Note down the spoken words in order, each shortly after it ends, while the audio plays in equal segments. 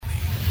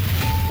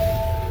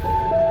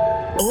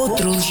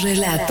Otros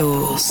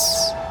relatos.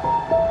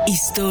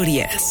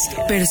 Historias,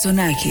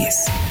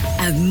 personajes,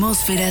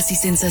 atmósferas y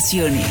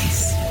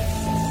sensaciones.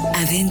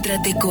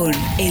 Adéntrate con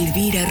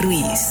Elvira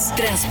Ruiz,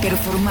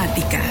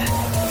 Transperformática,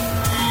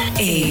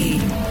 en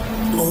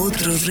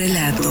Otros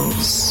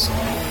Relatos.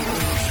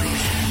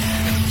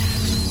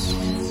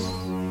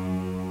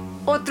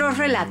 Otros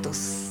relatos.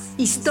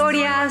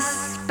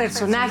 Historias,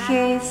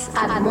 personajes,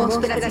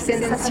 atmósferas y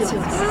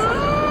sensaciones.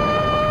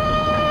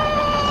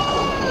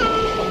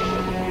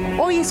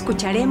 Hoy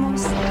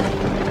escucharemos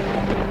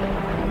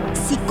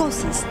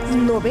Psicosis,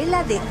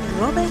 novela de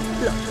Robert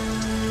Bloch.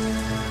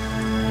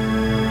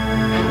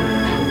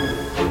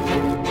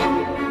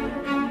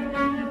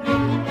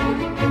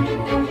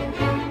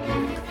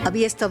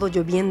 Había estado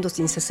lloviendo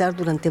sin cesar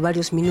durante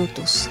varios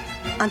minutos,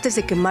 antes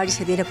de que Mary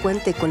se diera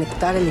cuenta y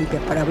conectara el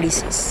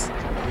limpiaparabrisas.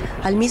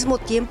 Al mismo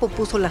tiempo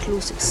puso las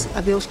luces.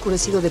 Había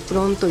oscurecido de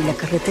pronto y la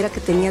carretera que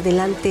tenía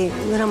delante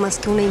no era más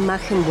que una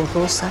imagen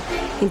borrosa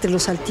entre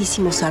los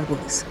altísimos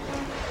árboles.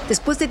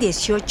 Después de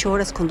 18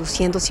 horas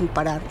conduciendo sin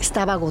parar,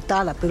 estaba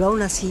agotada, pero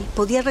aún así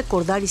podía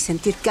recordar y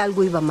sentir que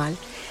algo iba mal.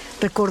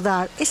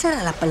 Recordar, esa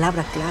era la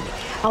palabra clave.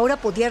 Ahora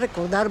podía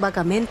recordar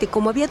vagamente,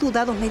 como había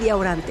dudado media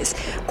hora antes,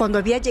 cuando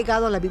había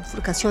llegado a la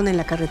bifurcación en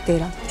la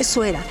carretera.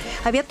 Eso era,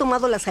 había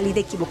tomado la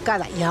salida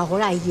equivocada y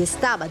ahora ahí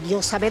estaba,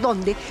 Dios sabe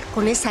dónde,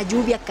 con esa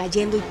lluvia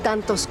cayendo y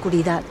tanta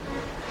oscuridad.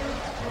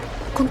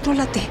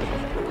 Contrólate,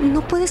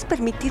 no puedes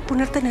permitir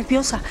ponerte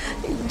nerviosa,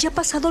 ya ha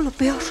pasado lo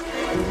peor.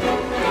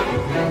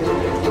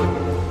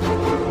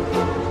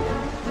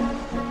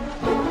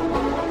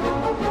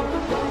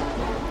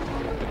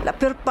 La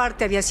peor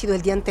parte había sido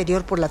el día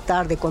anterior por la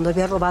tarde, cuando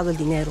había robado el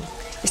dinero.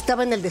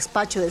 Estaba en el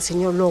despacho del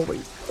señor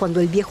Lowell, cuando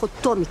el viejo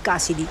Tommy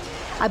Cassidy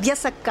había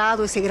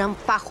sacado ese gran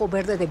fajo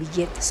verde de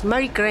billetes.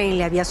 Mary Crane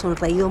le había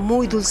sonreído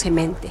muy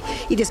dulcemente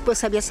y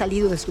después había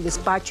salido de su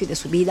despacho y de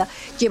su vida,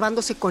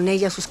 llevándose con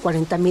ella sus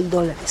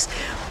 $40,000.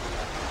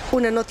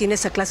 Una no tiene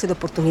esa clase de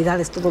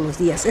oportunidades todos los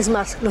días. Es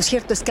más, lo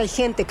cierto es que hay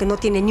gente que no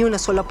tiene ni una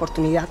sola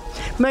oportunidad.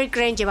 Mary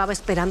Crane llevaba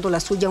esperando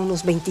la suya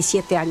unos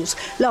 27 años.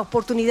 La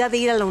oportunidad de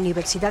ir a la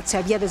universidad se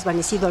había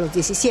desvanecido a los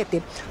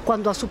 17,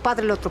 cuando a su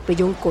padre lo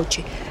atropelló un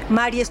coche.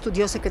 Mary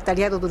estudió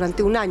secretariado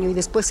durante un año y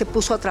después se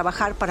puso a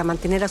trabajar para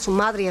mantener a su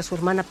madre y a su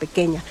hermana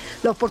pequeña.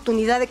 La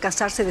oportunidad de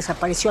casarse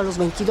desapareció a los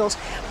 22,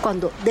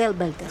 cuando Del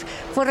Belter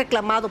fue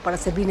reclamado para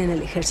servir en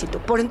el ejército.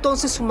 Por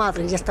entonces su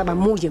madre ya estaba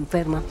muy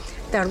enferma.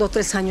 Tardó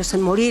 3 años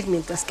en morir,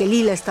 mientras que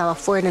Lila estaba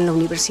fuera en la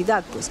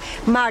universidad, pues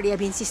Mary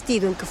había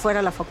insistido en que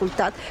fuera a la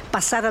facultad,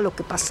 pasara lo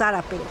que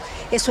pasara, pero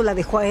eso la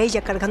dejó a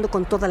ella cargando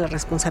con toda la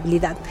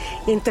responsabilidad.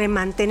 Entre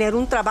mantener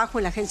un trabajo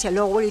en la agencia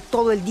Lowell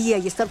todo el día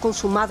y estar con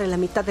su madre la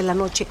mitad de la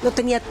noche, no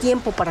tenía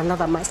tiempo para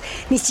nada más,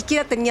 ni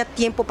siquiera tenía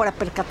tiempo para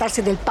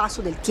percatarse del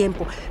paso del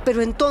tiempo.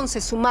 Pero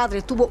entonces su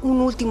madre tuvo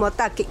un último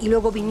ataque y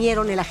luego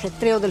vinieron el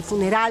ajetreo del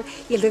funeral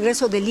y el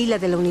regreso de Lila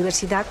de la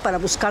universidad para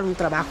buscar un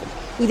trabajo.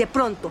 Y de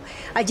pronto,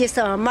 allí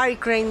estaba Mary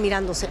Crane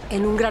mirándose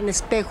en un gran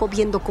espejo,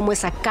 viendo cómo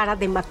esa cara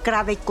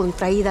demacrada y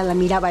contraída la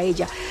miraba a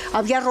ella.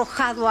 Había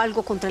arrojado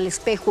algo contra el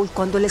espejo y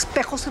cuando el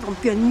espejo se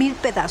rompió en 1000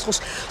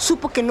 pedazos,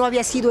 supo que no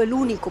había sido el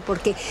único,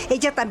 porque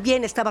ella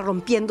también estaba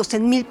rompiéndose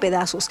en 1000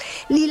 pedazos.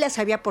 Lila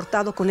se había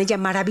portado con ella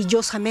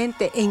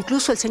maravillosamente e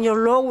incluso el señor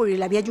Lowery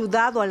le había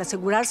ayudado al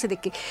asegurarse de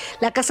que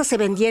la casa se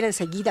vendiera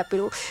enseguida,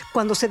 pero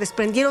cuando se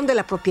desprendieron de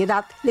la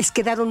propiedad, les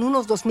quedaron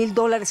unos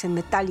 $2,000 en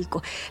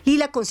metálico.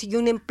 Lila consiguió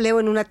un empleo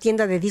en una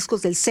tienda de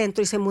discos del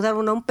centro y se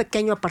mudaron a un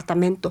pequeño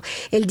apartamento.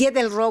 El día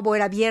del robo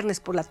era viernes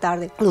por la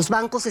tarde. Los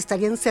bancos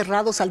estarían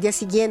cerrados al día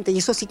siguiente y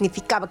eso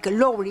significaba que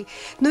Lowry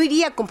no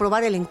iría a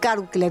comprobar el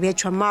encargo que le había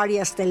hecho a Mary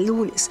hasta el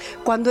lunes,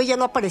 cuando ella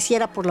no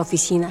apareciera por la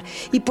oficina.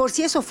 Y por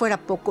si eso fuera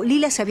poco,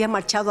 Lila se había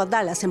marchado a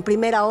Dallas en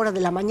primera hora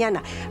de la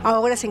mañana.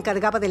 Ahora se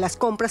encargaba de las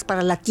compras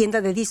para la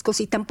tienda de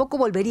discos y tampoco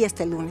volvería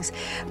hasta el lunes.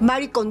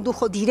 Mary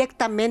condujo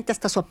directamente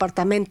hasta su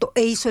apartamento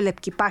e hizo el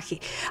equipaje.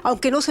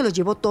 Aunque no se lo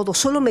llevó todo,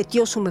 solo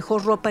metió su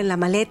mejor ropa en la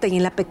maleta y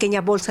en la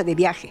pequeña bolsa de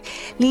viaje.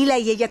 Lila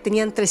y ella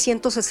tenían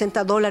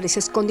 $360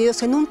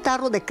 escondidos en un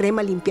tarro de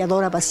crema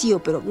limpiadora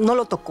vacío, pero no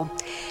lo tocó.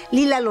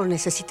 Lila lo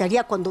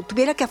necesitaría cuando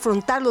tuviera que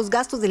afrontar los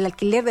gastos del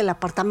alquiler del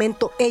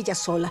apartamento ella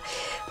sola.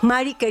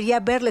 Mary quería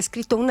haberle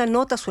escrito una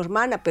nota a su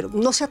hermana, pero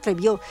no se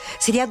atrevió.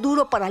 Sería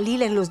duro para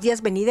Lila en los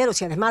días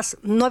venideros y además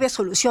no había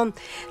solución.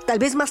 Tal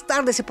vez más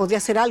tarde se podría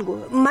hacer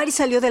algo. Mary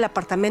salió del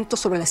apartamento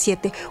sobre las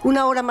 7.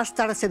 Una hora más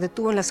tarde se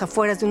detuvo en las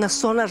afueras de una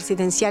zona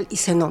residencial y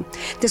cenó.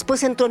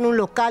 Después entró en un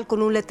local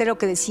con un letrero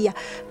que decía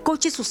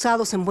coches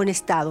usados en buen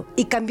estado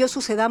y cambió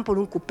su sedán por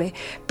un coupé.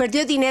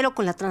 Perdió dinero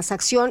con la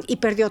transacción y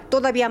perdió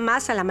todavía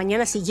más a la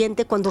mañana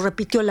siguiente cuando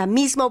repitió la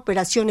misma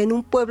operación en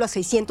un pueblo a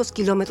 600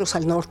 kilómetros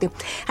al norte.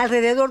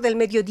 Alrededor del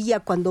mediodía,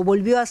 cuando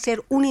volvió a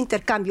hacer un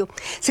intercambio,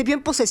 se vio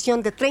en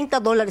posesión de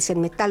 $30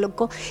 en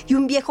metálico y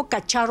un viejo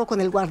cacharro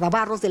con el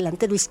guardabarros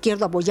delantero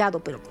izquierdo abollado,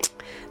 pero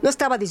No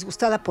estaba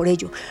disgustada por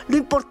ello. Lo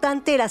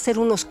importante era hacer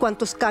unos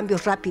cuantos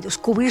cambios rápidos,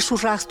 cubrir su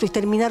rastro y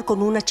terminar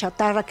con una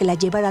chatarra que la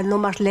llevara no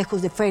más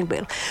lejos de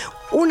Fairville.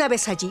 Una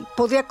vez allí,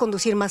 podría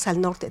conducir más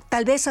al norte,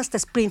 tal vez hasta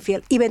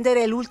Springfield, y vender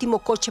el último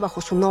coche bajo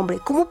su nombre.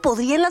 ¿Cómo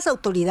podrían las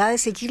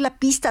autoridades seguir la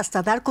pista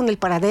hasta dar con el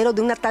paradero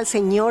de una tal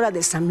señora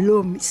de Sam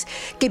Loomis,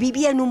 que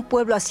vivía en un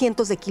pueblo a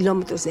cientos de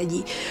kilómetros de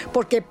allí?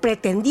 Porque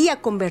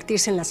pretendía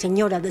convertirse en la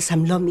señora de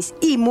Sam Loomis,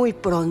 y muy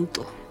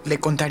pronto. Le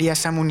contaría a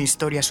Sam una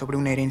historia sobre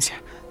una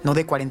herencia, no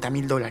de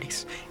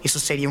 $40,000. Eso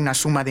sería una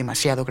suma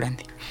demasiado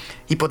grande.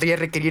 Y podría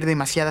requerir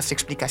demasiadas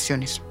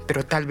explicaciones,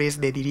 pero tal vez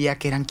le diría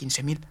que eran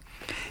 15,000.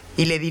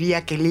 Y le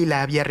diría que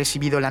Lila había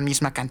recibido la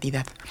misma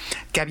cantidad,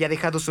 que había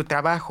dejado su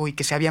trabajo y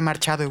que se había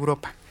marchado a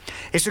Europa.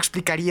 Eso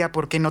explicaría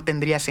por qué no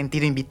tendría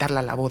sentido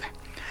invitarla a la boda.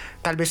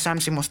 Tal vez Sam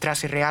se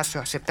mostrase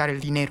reacio a aceptar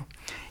el dinero,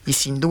 y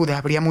sin duda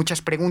habría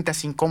muchas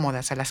preguntas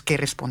incómodas a las que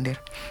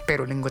responder,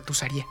 pero le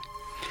enguatusaría.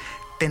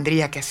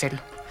 Tendría que hacerlo.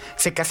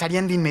 Se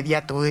casarían de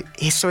inmediato,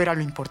 eso era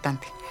lo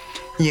importante.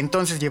 Y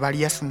entonces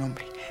llevaría su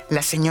nombre,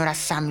 la señora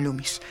Sam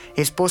Loomis,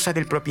 esposa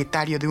del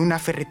propietario de una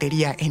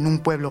ferretería en un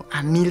pueblo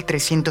a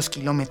 1,300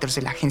 kilómetros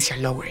de la agencia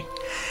Lowery.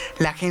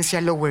 La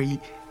agencia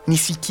Lowery ni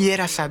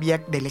siquiera sabía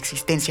de la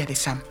existencia de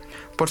Sam.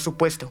 Por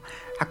supuesto,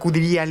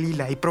 acudiría a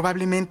Lila y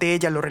probablemente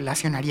ella lo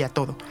relacionaría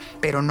todo,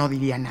 pero no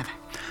diría nada.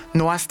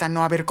 No hasta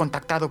no haber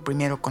contactado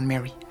primero con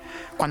Mary.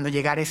 Cuando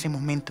llegara ese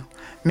momento,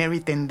 Mary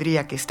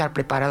tendría que estar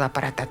preparada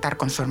para tratar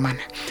con su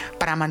hermana,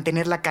 para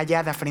mantenerla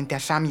callada frente a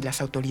Sam y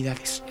las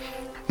autoridades.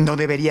 No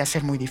debería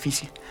ser muy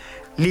difícil.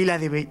 Lila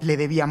le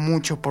debía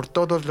mucho por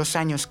todos los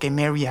años que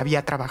Mary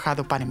había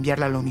trabajado para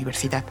enviarla a la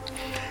universidad.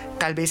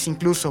 Tal vez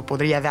incluso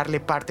podría darle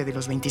parte de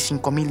los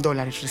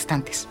 $25,000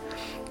 restantes.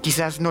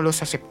 Quizás no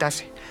los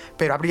aceptase,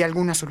 pero habría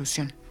alguna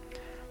solución.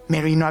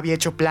 Mary no había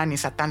hecho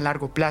planes a tan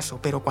largo plazo,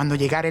 pero cuando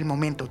llegara el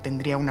momento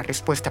tendría una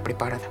respuesta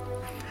preparada.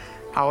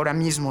 Ahora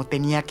mismo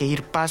tenía que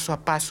ir paso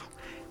a paso,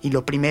 y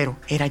lo primero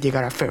era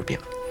llegar a Fairville.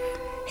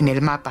 En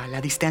el mapa,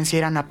 la distancia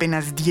eran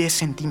apenas 10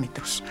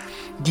 centímetros.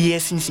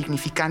 10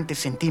 insignificantes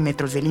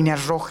centímetros de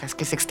líneas rojas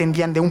que se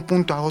extendían de un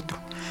punto a otro.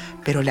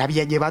 Pero le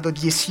había llevado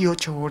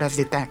 18 horas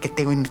de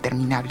taqueteo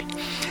interminable.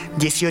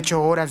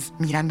 18 horas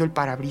mirando el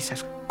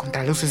parabrisas,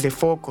 contra luces de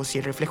focos y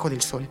el reflejo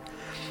del sol.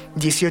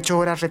 18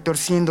 horas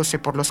retorciéndose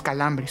por los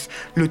calambres,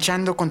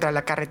 luchando contra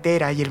la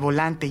carretera y el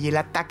volante y el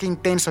ataque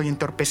intenso y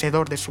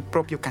entorpecedor de su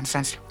propio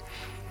cansancio.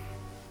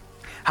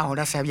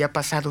 Ahora se había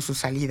pasado su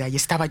salida y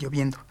estaba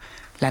lloviendo.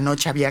 La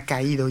noche había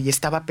caído y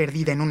estaba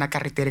perdida en una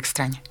carretera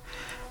extraña.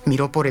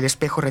 Miró por el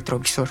espejo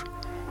retrovisor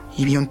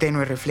y vio un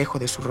tenue reflejo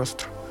de su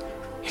rostro.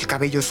 El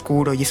cabello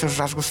oscuro y esos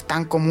rasgos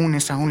tan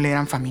comunes aún le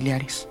eran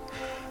familiares.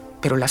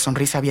 Pero la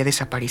sonrisa había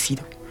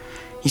desaparecido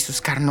y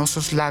sus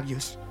carnosos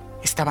labios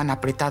estaban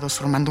apretados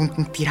formando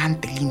una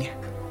tirante línea.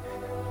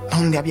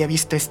 ¿Dónde había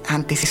visto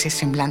antes ese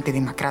semblante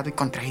demacrado y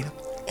contraído?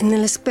 En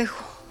el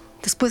espejo,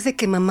 después de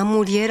que mamá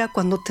muriera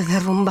cuando te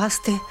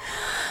derrumbaste.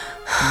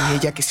 Y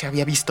ella, que se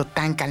había visto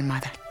tan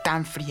calmada,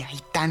 tan fría y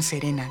tan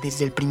serena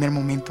desde el primer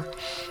momento,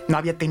 no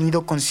había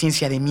tenido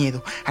conciencia de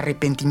miedo,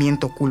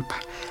 arrepentimiento o culpa.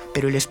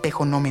 Pero el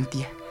espejo no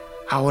mentía.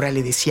 Ahora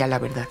le decía la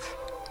verdad.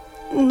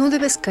 No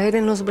debes caer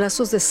en los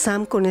brazos de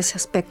Sam con ese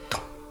aspecto.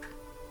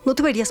 No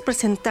deberías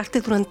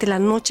presentarte durante la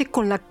noche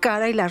con la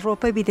cara y la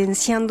ropa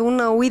evidenciando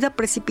una huida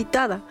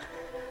precipitada.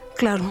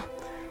 Claro,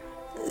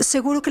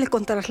 seguro que le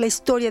contarás la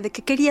historia de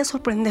que querías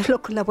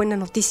sorprenderlo con la buena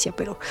noticia,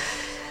 pero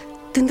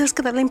tendrás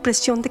que dar la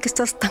impresión de que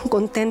estás tan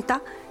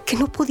contenta que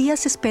no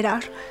podías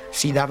esperar.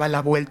 Si daba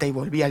la vuelta y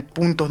volvía al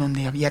punto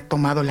donde había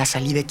tomado la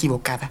salida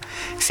equivocada,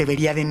 se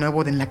vería de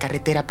nuevo en la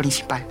carretera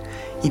principal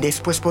y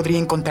después podría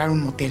encontrar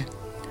un motel.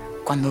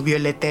 Cuando vio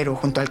el letrero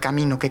junto al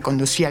camino que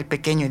conducía al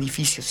pequeño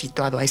edificio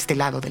situado a este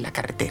lado de la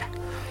carretera.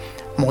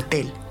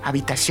 Motel,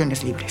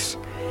 habitaciones libres.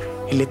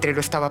 El letrero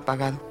estaba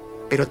apagado,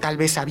 pero tal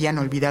vez habían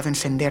olvidado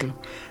encenderlo,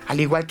 al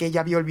igual que ella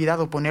había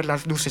olvidado poner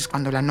las luces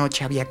cuando la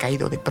noche había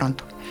caído de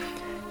pronto.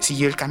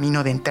 Siguió el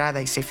camino de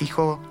entrada y se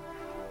fijó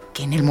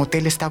que en el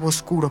motel estaba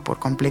oscuro por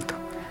completo,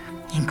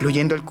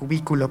 incluyendo el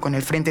cubículo con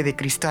el frente de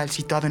cristal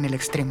situado en el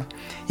extremo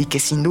y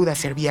que sin duda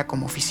servía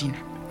como oficina.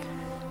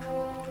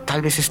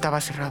 Tal vez estaba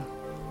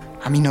cerrado.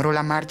 Aminoró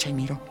la marcha y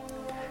miró.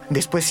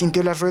 Después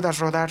sintió las ruedas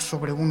rodar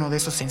sobre uno de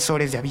esos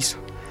sensores de aviso.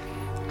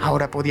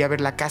 Ahora podía ver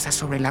la casa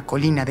sobre la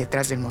colina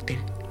detrás del motel.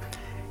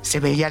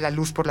 Se veía la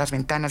luz por las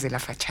ventanas de la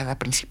fachada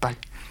principal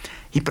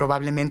y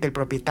probablemente el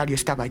propietario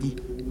estaba allí.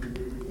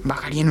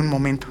 Bajaría en un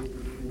momento.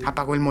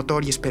 Apagó el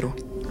motor y esperó.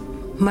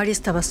 Mary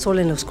estaba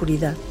sola en la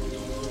oscuridad.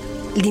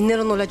 El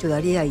dinero no le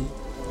ayudaría y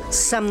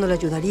Sam no le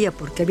ayudaría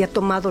porque había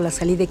tomado la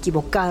salida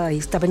equivocada y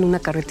estaba en una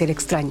carretera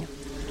extraña.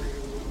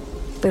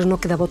 Pero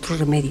no quedaba otro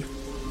remedio.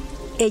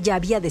 Ella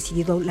había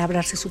decidido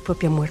labrarse su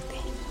propia muerte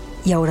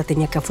y ahora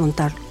tenía que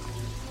afrontarlo.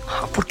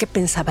 ¿Por qué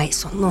pensaba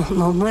eso?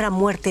 No era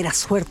muerte, era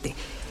suerte.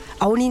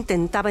 Aún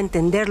intentaba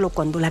entenderlo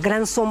cuando la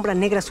gran sombra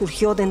negra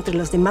surgió de entre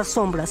las demás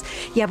sombras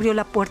y abrió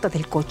la puerta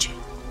del coche.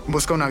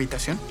 ¿Busca una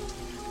habitación?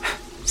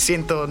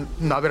 Siento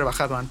no haber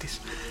bajado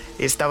antes.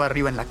 Estaba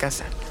arriba en la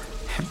casa.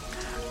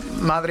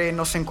 Madre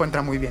no se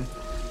encuentra muy bien.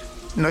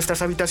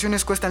 Nuestras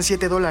habitaciones cuestan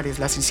 $7,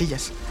 las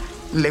sencillas.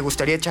 ¿Le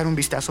gustaría echar un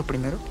vistazo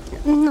primero?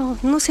 No,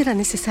 no será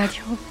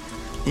necesario.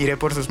 Iré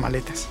por sus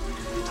maletas.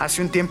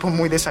 Hace un tiempo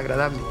muy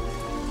desagradable.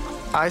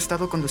 ¿Ha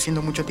estado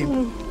conduciendo mucho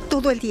tiempo?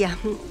 Todo el día.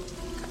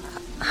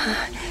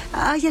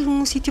 ¿Hay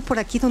algún sitio por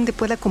aquí donde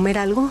pueda comer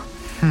algo?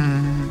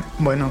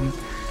 Bueno,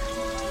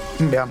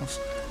 veamos.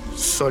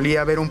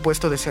 Solía haber un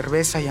puesto de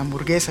cerveza y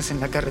hamburguesas en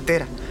la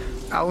carretera,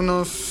 a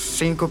unos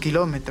 5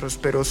 kilómetros,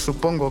 pero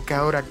supongo que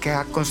ahora que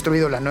ha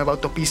construido la nueva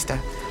autopista,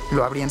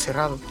 lo habrían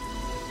cerrado.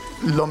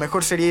 Lo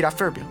mejor sería ir a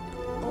Fairville.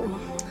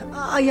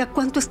 Ay, ¿a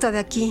cuánto está de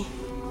aquí?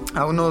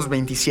 A unos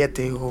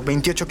 27 o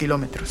 28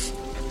 kilómetros.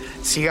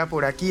 Siga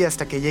por aquí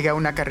hasta que llegue a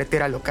una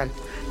carretera local.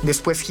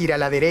 Después gira a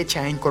la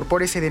derecha e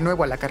incorpórese de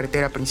nuevo a la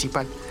carretera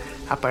principal.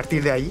 A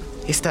partir de ahí,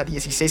 está a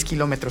 16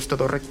 kilómetros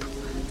todo recto.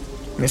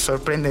 Me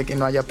sorprende que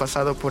no haya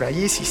pasado por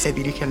allí si se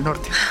dirige al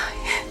norte.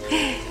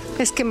 Ay,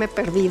 es que me he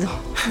perdido.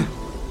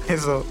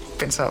 Eso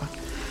pensaba.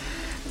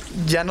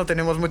 Ya no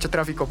tenemos mucho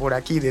tráfico por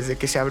aquí desde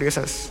que se abrió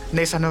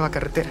esa nueva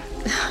carretera.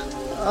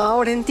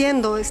 Ahora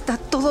entiendo, está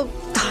todo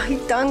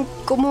tan,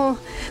 ¿cómo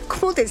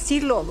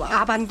decirlo?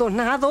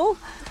 ¿Abandonado?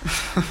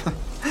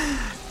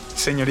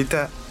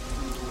 Señorita,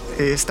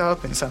 estaba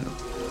pensando,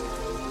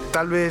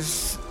 tal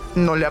vez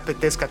no le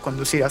apetezca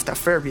conducir hasta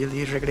Fairville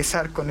y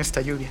regresar con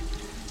esta lluvia.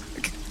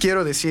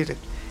 Quiero decir,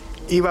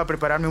 iba a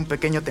prepararme un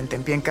pequeño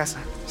tentempié en casa.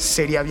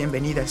 Sería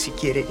bienvenida si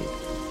quiere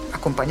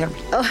acompañarme.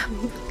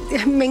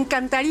 Me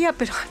encantaría,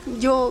 pero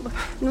yo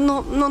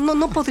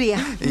no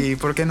podría. ¿Y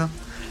por qué no?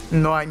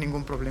 No hay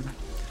ningún problema.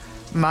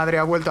 Madre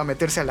ha vuelto a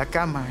meterse a la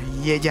cama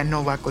y ella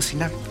no va a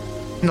cocinar.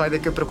 No hay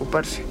de qué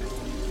preocuparse.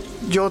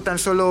 Yo tan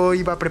solo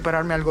iba a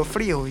prepararme algo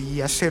frío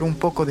y hacer un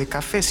poco de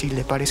café, si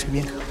le parece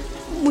bien.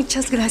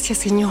 Muchas gracias,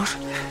 señor.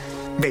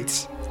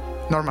 Bates,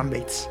 Norman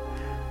Bates.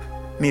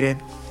 Mire,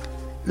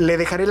 le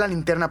dejaré la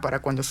linterna para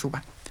cuando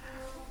suba.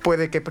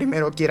 Puede que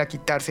primero quiera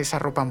quitarse esa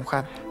ropa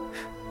mojada.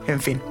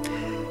 En fin,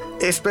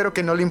 espero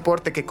que no le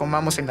importe que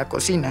comamos en la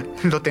cocina.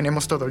 Lo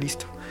tenemos todo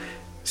listo.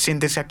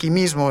 Siéntese aquí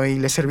mismo y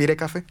le serviré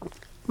café.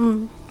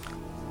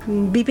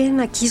 ¿Viven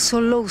aquí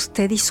solo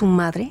usted y su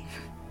madre?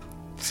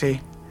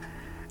 Sí.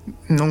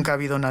 Nunca ha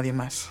habido nadie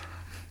más.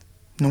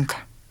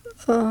 Nunca.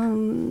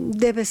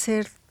 Debe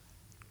ser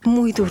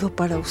muy duro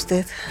para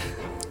usted.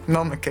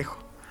 No me quejo.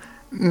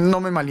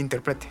 No me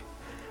malinterprete.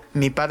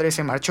 Mi padre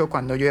se marchó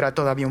cuando yo era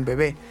todavía un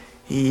bebé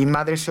y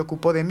madre se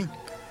ocupó de mí.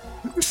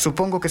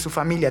 Supongo que su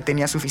familia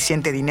tenía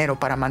suficiente dinero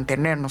para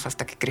mantenernos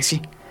hasta que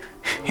crecí.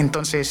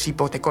 Entonces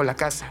hipotecó la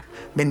casa,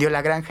 vendió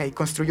la granja y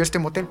construyó este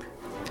motel.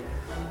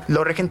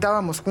 Lo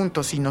regentábamos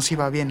juntos y nos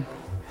iba bien,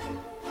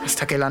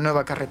 hasta que la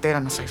nueva carretera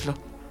nos aisló.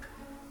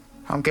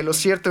 Aunque lo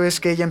cierto es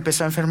que ella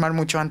empezó a enfermar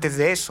mucho antes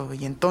de eso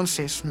y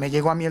entonces me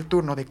llegó a mí el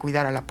turno de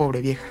cuidar a la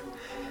pobre vieja.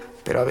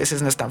 Pero a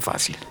veces no es tan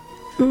fácil.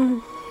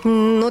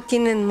 ¿No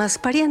tienen más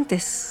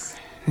parientes?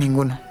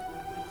 Ninguno.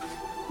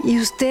 ¿Y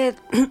usted...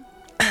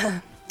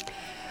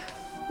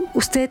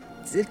 ¿Usted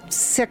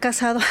se ha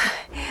casado?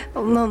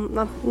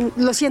 No,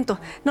 lo siento.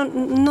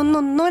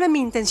 No era mi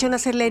intención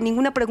hacerle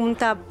ninguna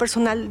pregunta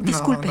personal.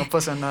 Disculpe. No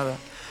pasa nada.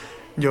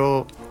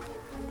 Yo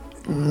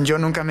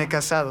nunca me he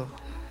casado.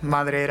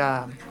 Madre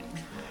era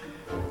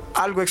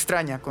algo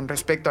extraña con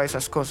respecto a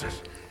esas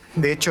cosas.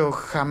 De hecho,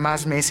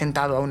 jamás me he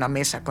sentado a una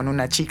mesa con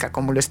una chica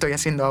como lo estoy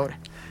haciendo ahora.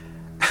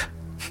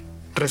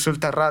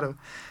 Resulta raro,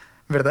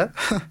 ¿verdad?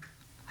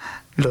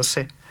 Lo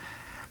sé.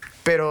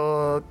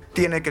 Pero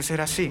tiene que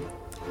ser así.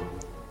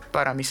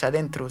 Para mis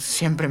adentros,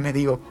 siempre me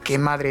digo que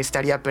madre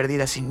estaría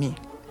perdida sin mí.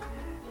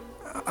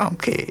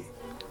 Aunque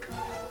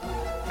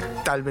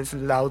tal vez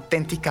la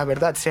auténtica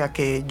verdad sea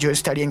que yo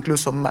estaría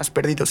incluso más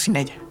perdido sin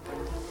ella.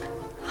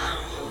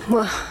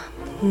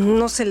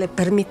 No se le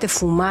permite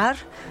fumar,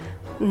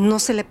 no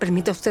se le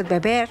permite a usted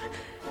beber,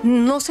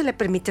 no se le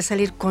permite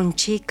salir con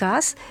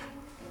chicas.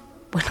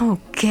 Bueno,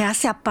 ¿qué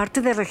hace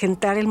aparte de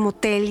regentar el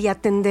motel y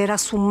atender a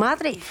su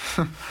madre?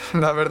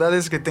 La verdad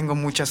es que tengo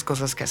muchas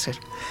cosas que hacer.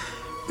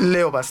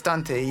 Leo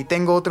bastante y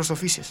tengo otros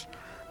oficios.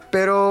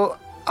 Pero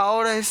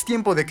ahora es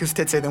tiempo de que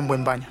usted se dé un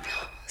buen baño.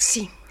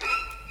 Sí,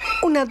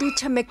 una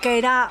ducha me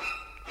caerá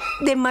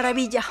de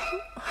maravilla.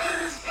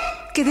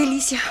 ¡Qué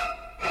delicia!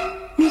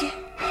 Mire,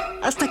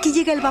 hasta aquí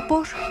llega el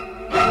vapor.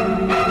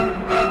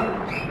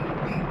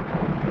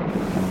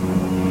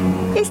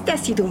 Este ha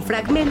sido un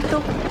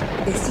fragmento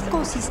de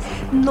Psicosis,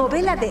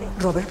 novela de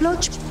Robert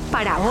Bloch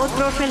para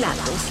Otros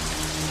Relatos.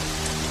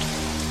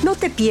 No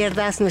te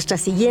pierdas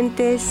nuestras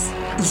siguientes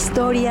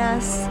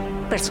historias,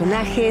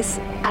 personajes,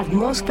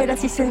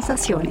 atmósferas y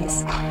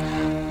sensaciones.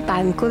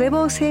 Banco de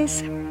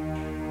voces,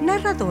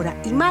 narradora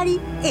y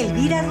Mari,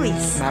 Elvira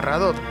Ruiz.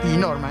 Narrador y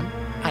Norman,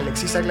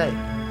 Alexis Aglaé.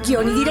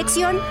 Guión y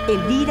dirección,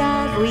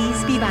 Elvira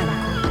Ruiz Vivanco.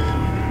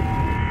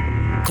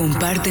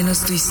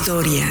 Compártenos tu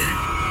historia.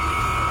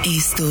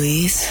 Esto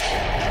es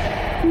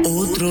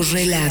Otros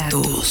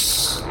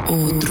Relatos.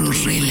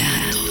 Otros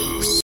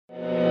Relatos.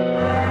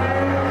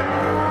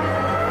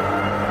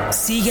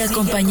 Sigue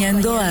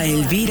acompañando a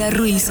Elvira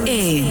Ruiz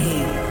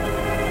en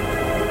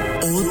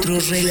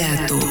Otros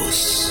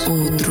Relatos.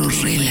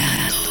 Otros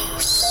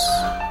Relatos.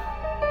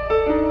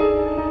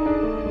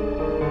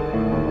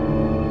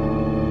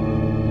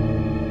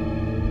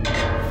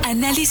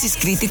 análisis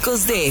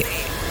críticos de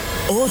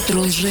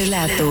Otros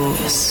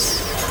Relatos.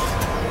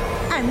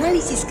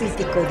 Análisis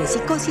crítico de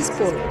Psicosis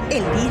por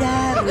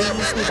Elvira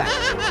Ruiz Vivar.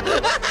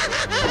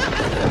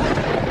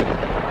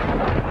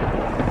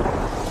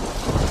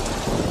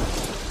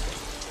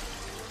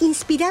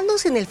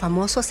 Inspirándose en el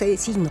famoso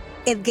asesino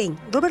Ed Gein,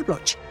 Robert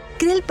Bloch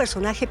crea el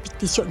personaje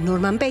ficticio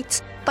Norman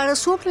Bates para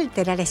su obra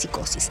literaria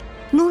Psicosis.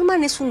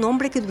 Norman es un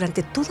hombre que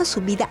durante toda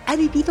su vida ha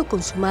vivido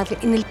con su madre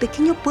en el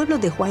pequeño pueblo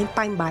de White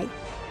Pine Bay,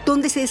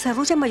 donde se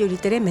desarrolla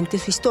mayoritariamente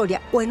su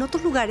historia, o en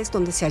otros lugares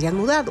donde se hayan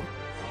mudado.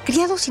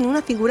 Criado sin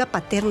una figura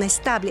paterna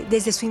estable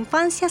desde su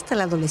infancia hasta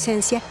la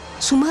adolescencia,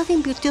 su madre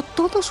invirtió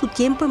todo su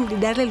tiempo en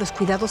brindarle los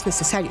cuidados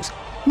necesarios,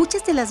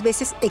 muchas de las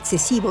veces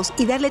excesivos,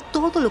 y darle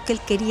todo lo que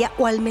él quería,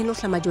 o al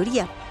menos la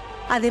mayoría,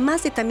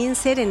 además de también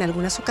ser en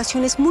algunas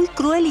ocasiones muy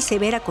cruel y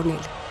severa con él.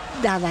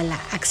 Dada la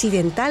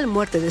accidental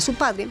muerte de su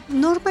padre,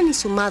 Norman y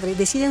su madre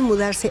deciden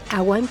mudarse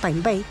a White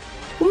Pine Bay,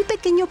 un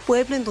pequeño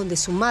pueblo en donde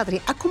su madre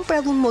ha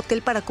comprado un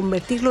motel para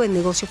convertirlo en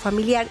negocio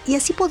familiar y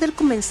así poder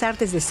comenzar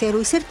desde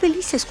cero y ser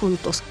felices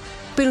juntos.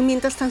 Pero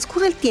mientras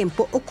transcurre el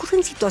tiempo,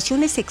 ocurren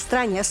situaciones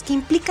extrañas que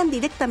implican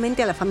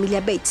directamente a la familia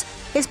Bates,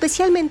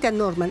 especialmente a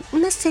Norman,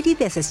 una serie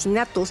de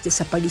asesinatos,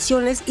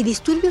 desapariciones y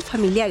disturbios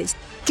familiares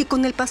que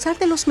con el pasar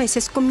de los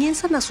meses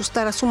comienzan a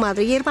asustar a su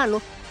madre y hermano,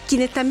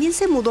 quien también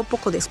se mudó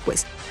poco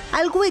después.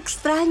 Algo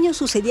extraño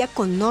sucedía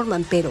con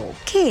Norman, pero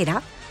 ¿qué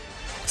era?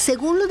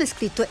 Según lo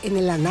descrito en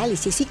el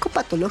análisis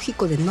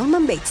psicopatológico de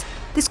Norman Bates,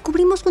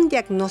 descubrimos un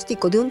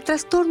diagnóstico de un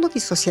trastorno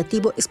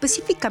disociativo,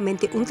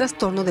 específicamente un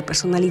trastorno de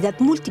personalidad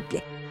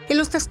múltiple. En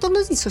los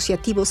trastornos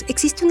disociativos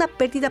existe una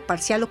pérdida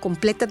parcial o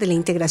completa de la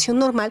integración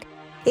normal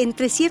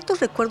entre ciertos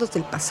recuerdos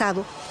del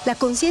pasado, la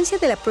conciencia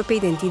de la propia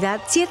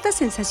identidad, ciertas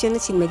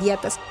sensaciones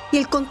inmediatas y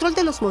el control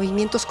de los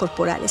movimientos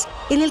corporales.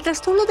 En el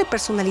trastorno de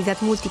personalidad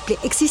múltiple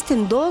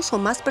existen dos o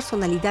más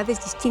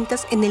personalidades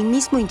distintas en el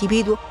mismo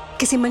individuo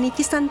que se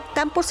manifiestan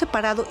tan por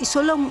separado y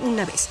solo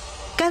una vez.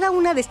 Cada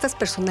una de estas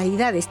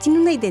personalidades tiene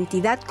una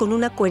identidad con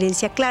una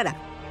coherencia clara.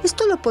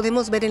 Esto lo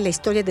podemos ver en la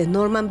historia de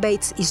Norman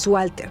Bates y su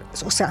alter,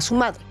 o sea, su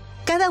madre.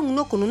 Cada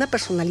uno con una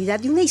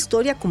personalidad y una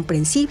historia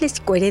comprensibles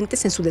y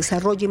coherentes en su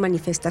desarrollo y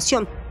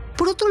manifestación.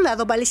 Por otro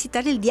lado, vale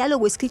citar el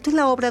diálogo escrito en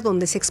la obra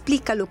donde se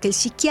explica lo que el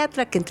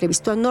psiquiatra que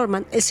entrevistó a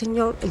Norman,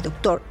 el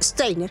doctor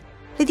Steiner,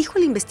 le dijo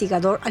al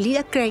investigador, a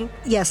Lyra Crane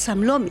y a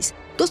Sam Loomis,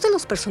 dos de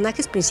los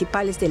personajes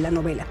principales de la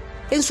novela.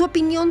 En su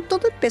opinión,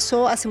 todo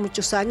empezó hace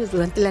muchos años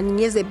durante la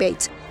niñez de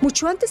Bates.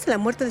 Mucho antes de la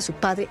muerte de su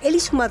padre, él y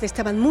su madre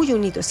estaban muy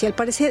unidos y al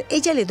parecer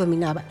ella le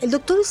dominaba. El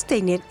doctor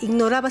Steiner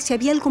ignoraba si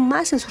había algo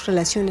más en sus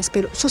relaciones,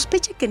 pero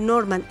sospecha que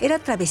Norman era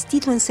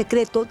travestido en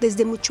secreto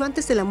desde mucho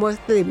antes de la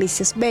muerte de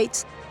Mrs.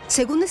 Bates.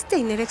 Según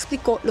Steiner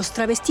explicó, los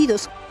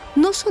travestidos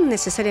no son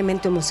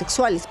necesariamente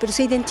homosexuales, pero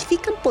se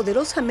identifican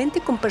poderosamente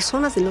con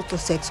personas del otro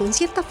sexo. En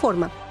cierta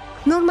forma,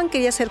 Norman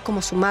quería ser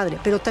como su madre,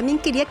 pero también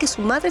quería que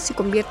su madre se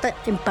convierta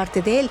en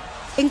parte de él.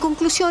 En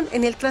conclusión,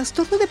 en el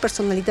trastorno de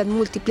personalidad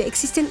múltiple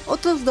existen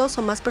otros dos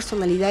o más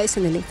personalidades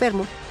en el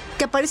enfermo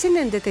que aparecen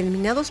en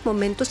determinados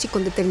momentos y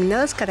con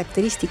determinadas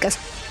características.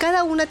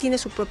 Cada una tiene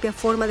su propia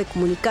forma de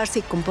comunicarse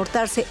y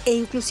comportarse e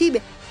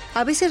inclusive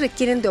a veces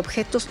requieren de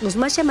objetos. Los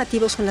más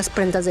llamativos son las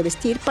prendas de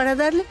vestir para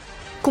darle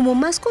como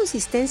más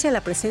consistencia a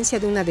la presencia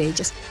de una de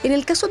ellas. En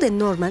el caso de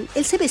Norman,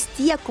 él se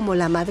vestía como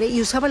la madre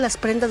y usaba las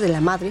prendas de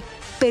la madre,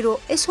 pero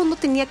eso no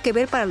tenía que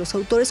ver para los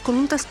autores con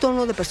un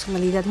trastorno de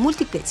personalidad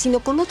múltiple, sino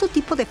con otro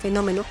tipo de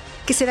fenómeno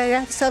que será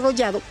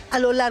desarrollado a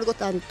lo largo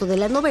tanto de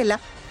la novela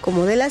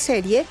como de la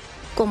serie,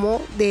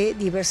 como de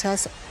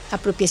diversas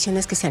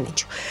apropiaciones que se han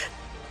hecho.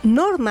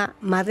 Norma,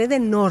 madre de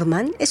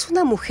Norman, es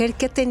una mujer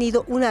que ha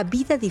tenido una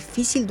vida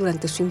difícil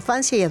durante su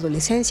infancia y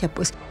adolescencia,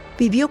 pues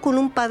vivió con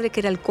un padre que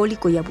era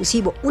alcohólico y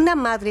abusivo, una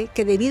madre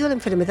que debido a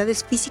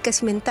enfermedades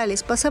físicas y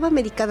mentales pasaba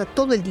medicada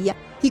todo el día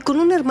y con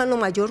un hermano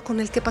mayor con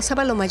el que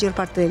pasaba la mayor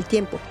parte del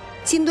tiempo,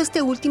 siendo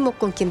este último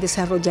con quien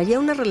desarrollaría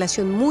una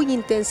relación muy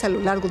intensa a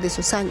lo largo de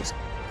esos años.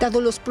 Dado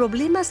los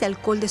problemas de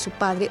alcohol de su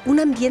padre, un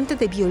ambiente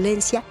de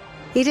violencia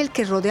era el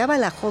que rodeaba a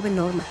la joven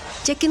Norma,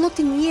 ya que no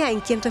tenía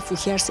en quién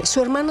refugiarse.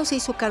 Su hermano se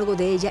hizo cargo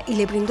de ella y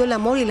le brindó el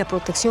amor y la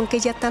protección que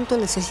ella tanto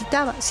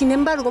necesitaba. Sin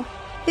embargo,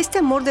 este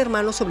amor de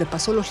hermano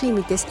sobrepasó los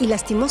límites y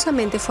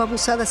lastimosamente fue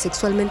abusada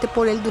sexualmente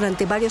por él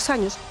durante varios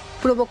años,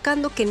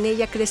 provocando que en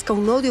ella crezca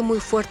un odio muy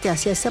fuerte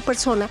hacia esa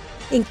persona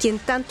en quien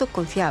tanto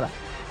confiaba.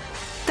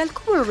 Tal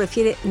como lo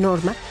refiere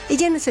Norma,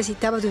 ella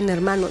necesitaba de un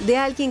hermano, de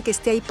alguien que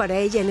esté ahí para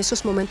ella en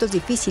esos momentos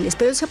difíciles,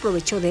 pero él se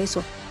aprovechó de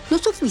eso. No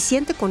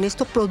suficiente con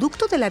esto,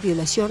 producto de la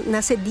violación,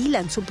 nace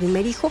Dylan, su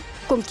primer hijo,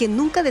 con quien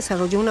nunca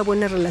desarrolló una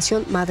buena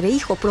relación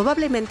madre-hijo,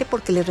 probablemente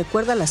porque le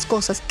recuerda las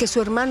cosas que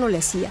su hermano le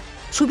hacía.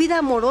 Su vida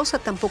amorosa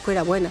tampoco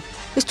era buena.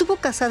 Estuvo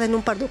casada en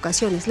un par de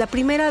ocasiones. La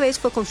primera vez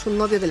fue con su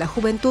novio de la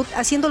juventud,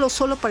 haciéndolo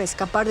solo para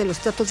escapar de los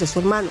tratos de su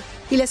hermano.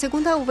 Y la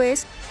segunda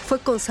vez fue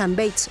con Sam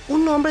Bates,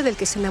 un hombre del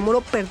que se enamoró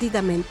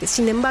perdidamente.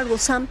 Sin embargo,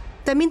 Sam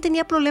también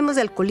tenía problemas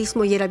de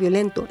alcoholismo y era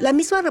violento. La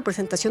misma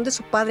representación de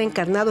su padre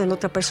encarnado en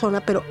otra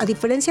persona, pero a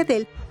diferencia de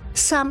él,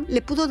 Sam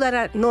le pudo dar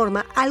a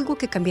Norma algo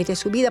que cambiaría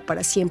su vida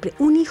para siempre,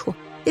 un hijo.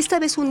 esta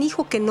vez un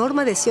hijo que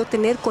Norma deseó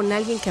tener con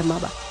alguien que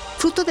amaba.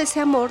 Fruto de ese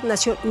amor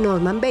nació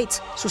Norman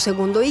Bates, su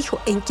segundo hijo,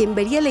 en quien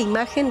vería la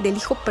imagen del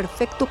hijo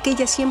perfecto que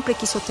ella siempre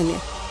quiso tener.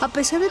 A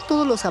pesar de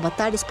todos los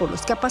avatares por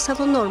los que ha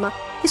pasado Norma,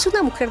 es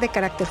una mujer de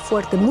carácter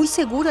fuerte, muy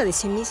segura de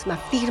sí misma,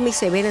 firme y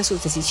severa en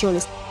sus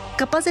decisiones,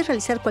 capaz de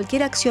realizar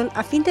cualquier acción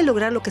a fin de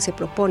lograr lo que se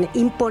propone,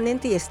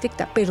 imponente y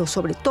estricta, pero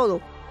sobre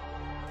todo,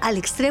 al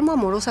extremo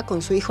amorosa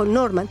con su hijo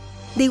Norman,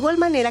 de igual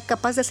manera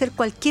capaz de hacer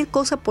cualquier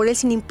cosa por él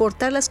sin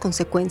importar las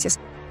consecuencias.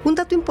 Un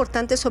dato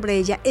importante sobre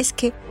ella es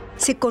que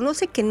se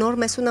conoce que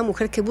Norma es una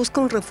mujer que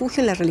busca un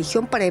refugio en la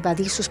religión para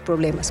evadir sus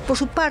problemas. Por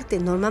su parte,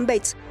 Norman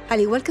Bates, al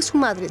igual que su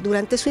madre,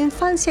 durante su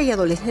infancia y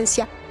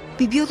adolescencia,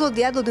 vivió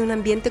rodeado de un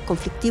ambiente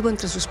conflictivo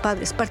entre sus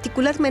padres,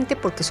 particularmente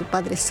porque su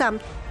padre Sam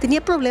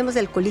tenía problemas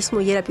de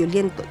alcoholismo y era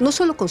violento, no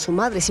solo con su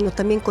madre, sino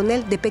también con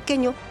él. De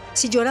pequeño,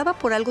 si lloraba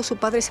por algo, su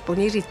padre se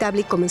ponía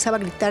irritable y comenzaba a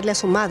gritarle a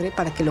su madre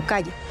para que lo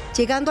calle,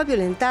 llegando a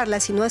violentarla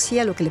si no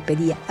hacía lo que le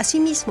pedía.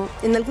 Asimismo,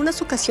 en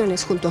algunas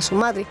ocasiones, junto a su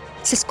madre,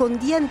 se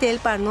escondían de él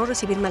para no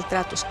recibir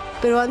maltratos,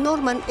 pero a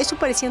Norman eso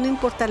parecía no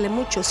importarle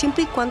mucho,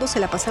 siempre y cuando se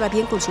la pasara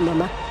bien con su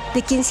mamá,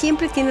 de quien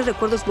siempre tiene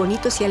recuerdos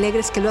bonitos y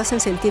alegres que lo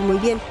hacen sentir muy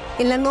bien.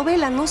 En la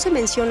novela no se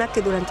menciona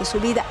que durante su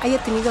vida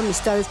haya tenido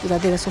amistades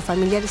duraderas o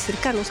familiares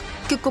cercanos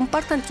que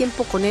compartan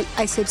tiempo con él,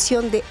 a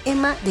excepción de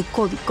Emma de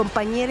Cody,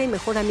 compañera y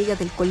mejor amiga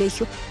del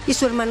colegio, y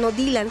su hermano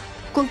Dylan,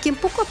 con quien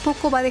poco a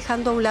poco va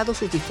dejando a un lado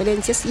sus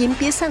diferencias y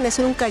empiezan a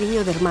hacer un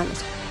cariño de hermanos.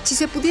 Si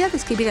se pudiera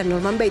describir a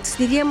Norman Bates,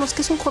 diríamos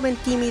que es un joven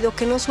tímido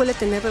que no suele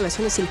tener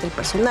relaciones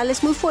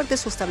interpersonales muy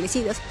fuertes o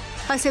establecidas,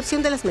 a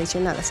excepción de las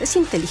mencionadas. Es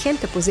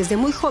inteligente, pues desde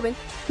muy joven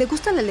le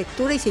gusta la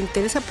lectura y se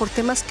interesa por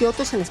temas que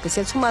otros, en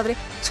especial su madre,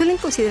 suelen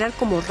considerar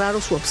como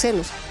raros u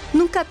obscenos.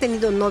 Nunca ha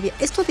tenido novia,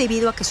 esto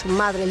debido a que su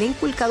madre le ha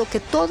inculcado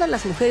que todas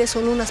las mujeres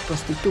son unas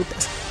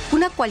prostitutas.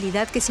 Una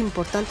cualidad que es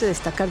importante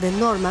destacar de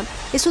Norman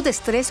es su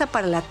destreza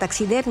para la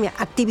taxidermia,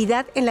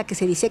 actividad en la que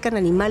se disecan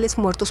animales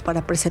muertos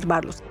para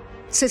preservarlos.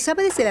 Se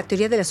sabe desde la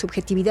teoría de la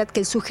subjetividad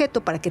que el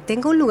sujeto, para que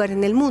tenga un lugar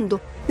en el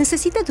mundo,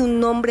 necesita de un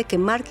nombre que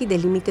marque y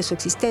delimite su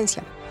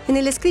existencia. En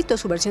el escrito,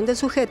 su versión del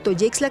sujeto,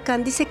 Jacques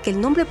Lacan dice que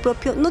el nombre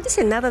propio no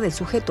dice nada del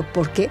sujeto.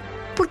 ¿Por qué?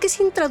 Porque es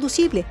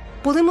intraducible.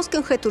 Podemos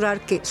conjeturar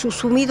que,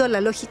 sumido a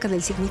la lógica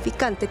del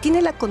significante,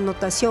 tiene la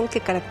connotación que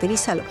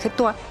caracteriza al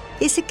objeto A,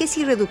 ese que es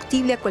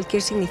irreductible a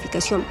cualquier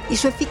significación, y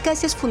su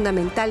eficacia es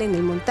fundamental en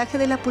el montaje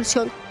de la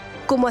pulsión,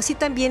 como así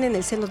también en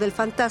el seno del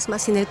fantasma,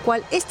 sin el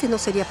cual este no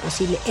sería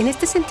posible. En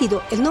este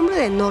sentido, el nombre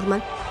de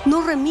Norman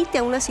no remite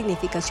a una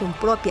significación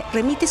propia,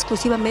 remite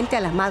exclusivamente a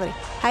la madre,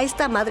 a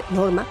esta madre,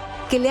 Norma,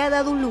 que le ha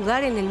dado un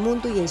lugar en el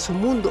mundo y en su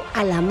mundo,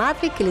 a la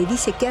madre que le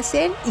dice qué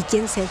hacer y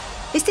quién ser.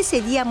 Este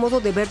sería, a modo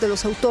de ver de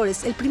los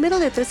autores, el primero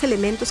de 3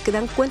 elementos que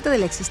dan cuenta de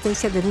la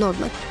existencia de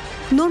Norman.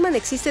 Norman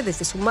existe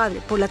desde su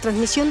madre, por la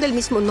transmisión del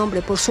mismo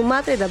nombre por su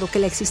madre, dado que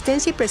la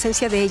existencia y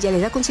presencia de ella le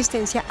da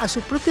consistencia a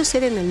su propio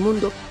ser en el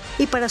mundo,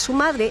 y para su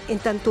madre, en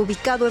tanto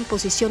ubicado en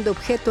posición de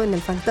objeto en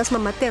el fantasma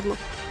materno,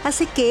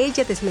 hace que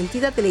ella,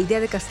 desmentida de la idea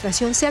de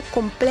castración, sea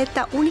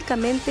completa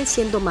únicamente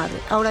siendo madre.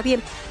 Ahora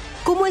bien,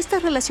 ¿cómo esta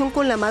relación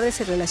con la madre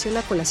se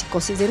relaciona con la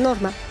psicosis de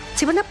Norma?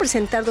 Se van a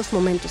presentar 2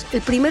 momentos.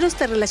 El primero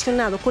está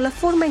relacionado con la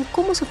forma en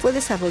cómo se fue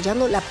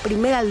desarrollando la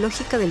primera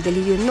lógica del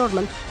delirio en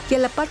Norman, y a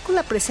la par con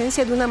la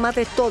presencia de una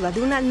madre toda,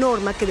 de una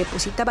Norma que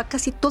depositaba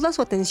casi toda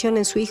su atención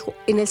en su hijo.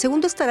 En el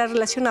segundo estará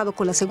relacionado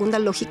con la segunda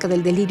lógica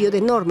del delirio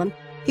de Norman,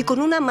 y con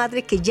una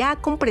madre que ya ha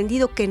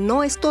comprendido que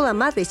no es toda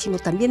madre, sino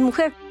también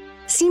mujer,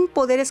 sin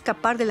poder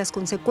escapar de las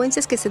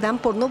consecuencias que se dan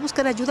por no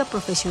buscar ayuda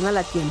profesional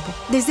a tiempo.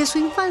 Desde su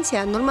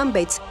infancia, Norman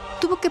Bates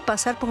tuvo que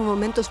pasar por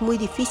momentos muy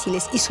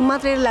difíciles y su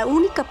madre era la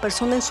única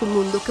persona en su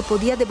mundo que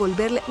podía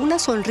devolverle una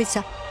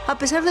sonrisa a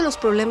pesar de los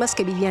problemas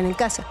que vivían en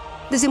casa.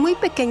 Desde muy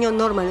pequeño,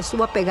 Norman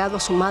estuvo apegado a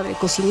su madre.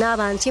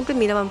 Cocinaban, siempre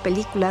miraban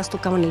películas,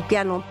 tocaban el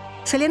piano,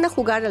 salían a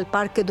jugar al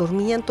parque,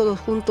 dormían todos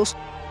juntos.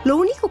 Lo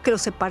único que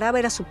los separaba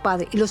era su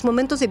padre y los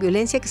momentos de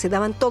violencia que se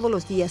daban todos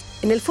los días.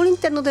 En el foro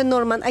interno de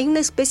Norman hay una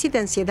especie de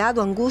ansiedad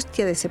o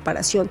angustia de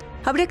separación.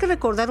 Habría que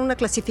recordar una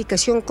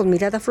clasificación con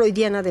mirada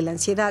freudiana de la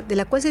ansiedad, de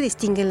la cual se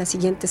distinguen las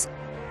siguientes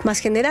más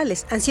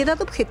generales.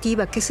 Ansiedad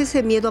objetiva, que es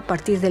ese miedo a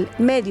partir del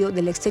medio,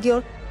 del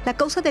exterior. La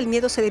causa del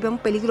miedo se debe a un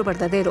peligro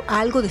verdadero, a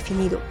algo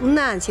definido.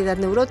 Una ansiedad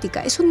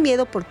neurótica es un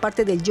miedo por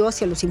parte del yo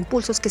hacia los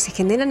impulsos que se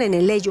generan en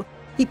el ello,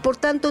 y por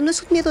tanto no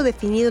es un miedo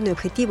definido ni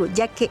objetivo,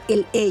 ya que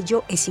el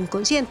ello es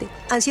inconsciente.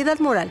 Ansiedad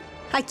moral.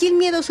 Aquí el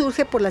miedo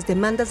surge por las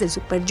demandas del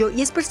superyo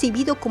y es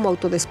percibido como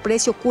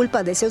autodesprecio,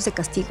 culpa, deseos de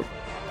castigo.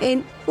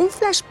 En un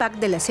flashback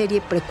de la serie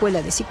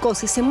precuela de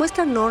Psicosis se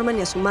muestra a Norman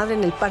y a su madre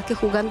en el parque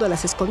jugando a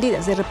las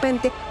escondidas. De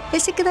repente,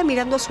 él se queda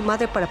mirando a su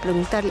madre para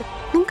preguntarle: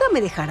 ¿nunca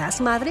me dejarás,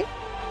 madre?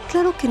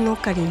 Claro que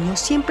no, cariño,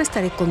 siempre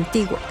estaré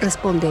contigo,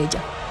 responde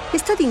ella.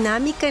 Esta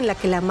dinámica en la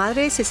que la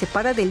madre se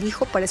separa del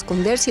hijo para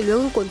esconderse y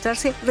luego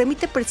encontrarse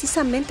remite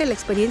precisamente a la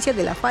experiencia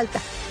de la falta,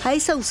 a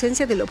esa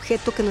ausencia del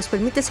objeto que nos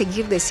permite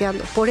seguir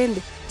deseando. Por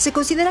ende, se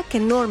considera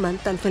que Norman,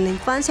 tanto en la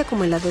infancia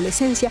como en la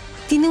adolescencia,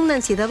 tiene una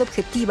ansiedad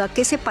objetiva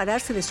que es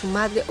separarse de su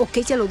madre o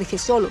que ella lo deje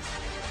solo.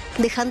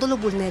 dejándolo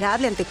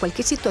vulnerable ante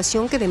cualquier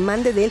situación que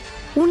demande de él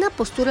una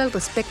postura al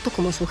respecto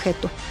como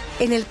sujeto.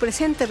 En el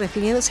presente,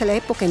 refiriéndose a la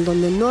época en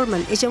donde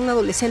Norman es ya un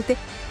adolescente,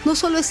 no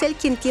solo es él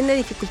quien tiene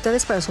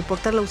dificultades para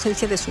soportar la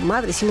ausencia de su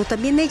madre, sino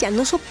también ella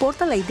no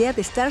soporta la idea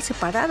de estar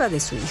separada de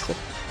su hijo.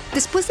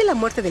 Después de la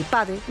muerte del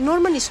padre,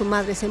 Norman y su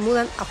madre se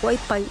mudan a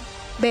White Pine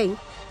Bay.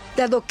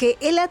 Dado que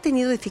él ha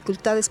tenido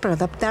dificultades para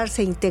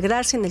adaptarse e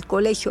integrarse en el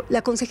colegio,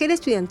 la consejera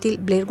estudiantil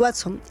Blair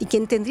Watson, y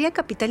quien tendría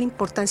capital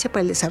importancia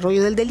para el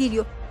desarrollo del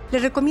delirio, le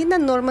recomienda a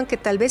Norman que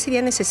tal vez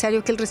sería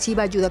necesario que él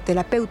reciba ayuda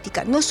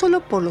terapéutica, no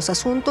solo por los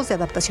asuntos de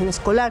adaptación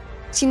escolar,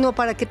 sino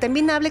para que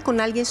también hable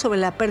con alguien sobre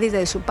la pérdida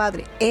de su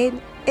padre, en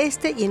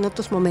este y en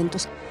otros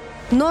momentos.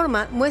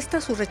 Norma muestra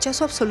su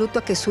rechazo absoluto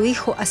a que su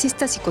hijo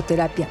asista a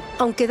psicoterapia,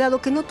 aunque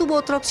dado que no tuvo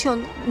otra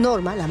opción,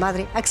 Norma, la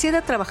madre, accede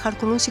a trabajar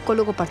con un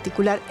psicólogo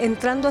particular,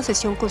 entrando a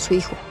sesión con su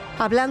hijo,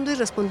 hablando y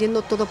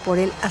respondiendo todo por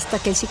él, hasta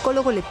que el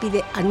psicólogo le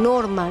pide a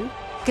Norman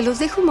que los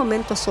deje un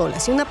momento a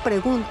solas, y una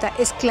pregunta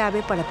es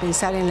clave para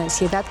pensar en la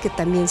ansiedad que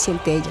también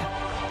siente ella.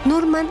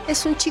 Norman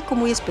es un chico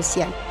muy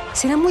especial.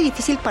 ¿Será muy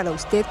difícil para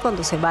usted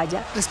cuando se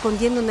vaya?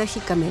 Respondiendo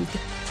enérgicamente.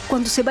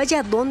 ¿Cuando se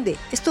vaya a dónde?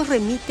 Esto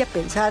remite a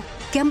pensar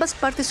que ambas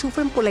partes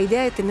sufren por la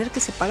idea de tener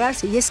que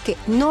separarse, y es que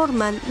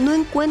Norman no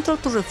encuentra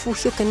otro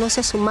refugio que no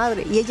sea su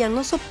madre, y ella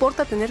no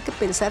soporta tener que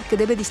pensar que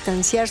debe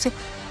distanciarse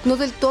no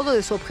del todo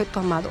de su objeto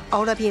amado.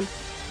 Ahora bien,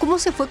 ¿cómo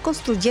se fue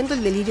construyendo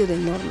el delirio de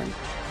Norman?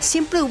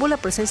 Siempre hubo la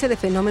presencia de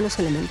fenómenos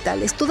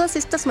elementales. Todas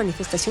estas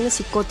manifestaciones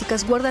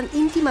psicóticas guardan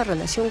íntima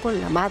relación con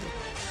la madre.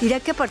 Dirá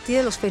que a partir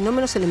de los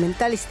fenómenos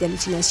elementales y de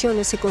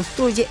alucinaciones se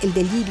construye el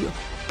delirio,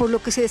 por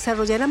lo que se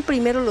desarrollarán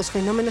primero los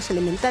fenómenos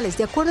elementales.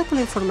 De acuerdo con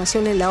la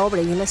información en la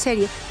obra y en la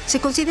serie, se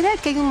considera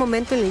que hay un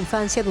momento en la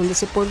infancia donde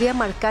se podría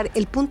marcar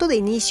el punto de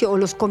inicio o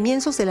los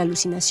comienzos de la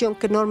alucinación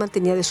que Norman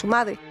tenía de su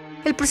madre.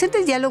 El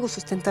presente diálogo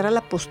sustentará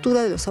la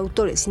postura de los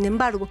autores. Sin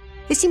embargo,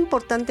 es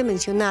importante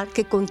mencionar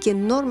que con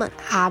quien Norman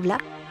habla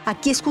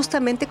aquí es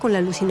justamente con la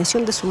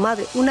alucinación de su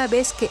madre, una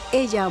vez que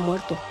ella ha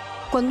muerto.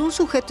 Cuando un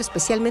sujeto,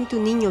 especialmente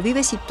un niño,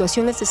 vive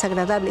situaciones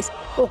desagradables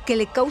o que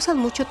le causan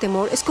mucho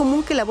temor, es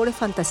común que elabore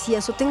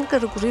fantasías o tenga que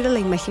recurrir a la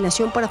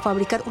imaginación para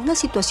fabricar una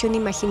situación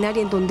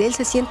imaginaria en donde él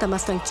se sienta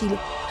más tranquilo.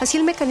 Así,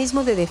 el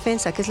mecanismo de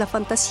defensa, que es la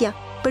fantasía,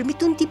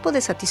 permite un tipo de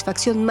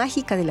satisfacción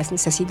mágica de las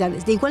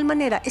necesidades. De igual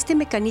manera, este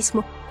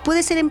mecanismo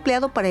puede ser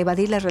empleado para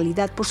evadir la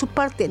realidad. Por su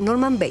parte,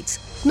 Norman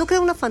Bates no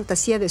crea una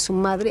fantasía de su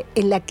madre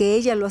en la que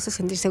ella lo hace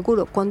sentir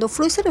seguro. Cuando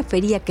Freud se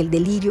refería a que el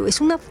delirio es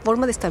una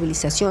forma de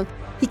estabilización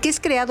y que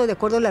es creado de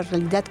acuerdo a la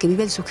realidad que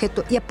vive el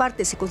sujeto, y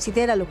aparte se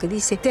considera lo que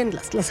dice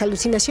Tendlas, la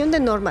alucinación de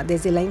Norma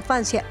desde la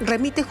infancia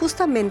remite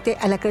justamente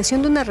a la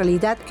creación de una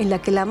realidad en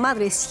la que la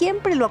madre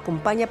siempre lo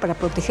acompaña para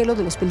protegerlo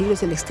de los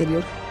peligros del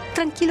exterior.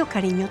 Tranquilo,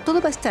 cariño,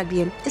 todo va a estar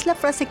bien, es la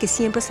frase que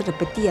siempre se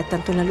repetía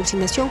tanto en la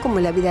alucinación como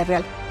en la vida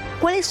real.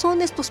 ¿Cuáles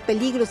son estos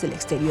peligros del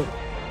exterior?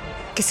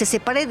 Que se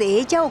separe de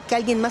ella o que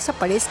alguien más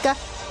aparezca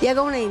y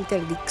haga una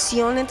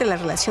interdicción entre la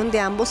relación de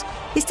ambos.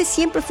 Este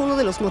siempre fue uno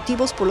de los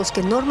motivos por los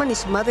que Norman y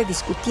su madre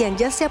discutían,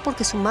 ya sea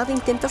porque su madre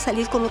intenta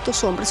salir con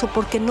otros hombres o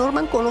porque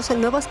Norman conoce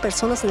nuevas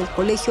personas en el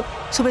colegio,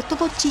 sobre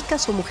todo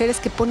chicas o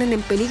mujeres que ponen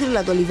en peligro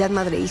la dualidad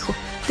madre-hijo.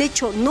 De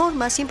hecho,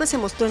 Norma siempre se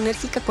mostró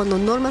enérgica cuando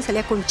Norman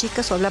salía con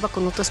chicas o hablaba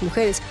con otras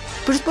mujeres,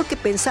 pero es porque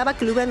pensaba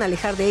que lo iban a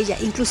alejar de ella.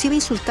 Inclusive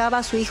insultaba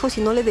a su hijo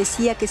si no le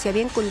decía que se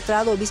había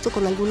encontrado o visto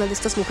con alguna de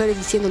estas mujeres,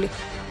 diciéndole: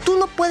 tú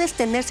no puedes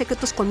tener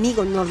secretos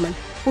conmigo, Norman,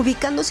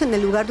 ubicándose en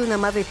el lugar de una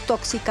madre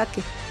tóxica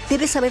que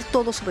debe saber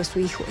todo sobre su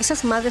hijo.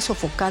 Esas madres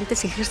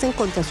sofocantes ejercen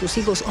contra sus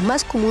hijos, o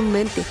más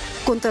comúnmente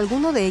contra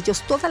alguno de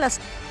ellos, todas las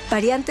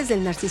variantes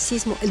del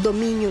narcisismo: el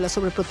dominio, la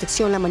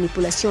sobreprotección, la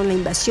manipulación, la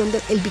invasión,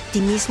 el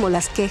victimismo,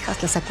 las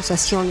quejas, las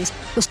acusaciones,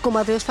 los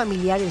comadreos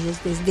familiares,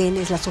 los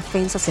desdenes, las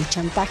ofensas, el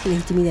chantaje, la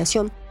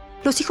intimidación.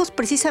 Los hijos,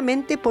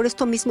 precisamente por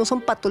esto mismo,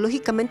 son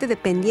patológicamente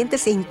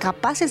dependientes e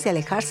incapaces de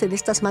alejarse de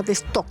estas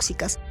madres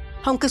tóxicas.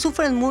 Aunque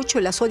sufren mucho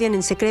y las odian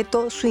en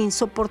secreto, su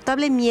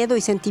insoportable miedo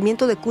y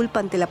sentimiento de culpa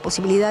ante la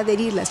posibilidad de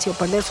herirlas o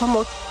perder su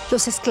amor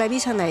los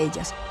esclavizan a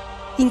ellas.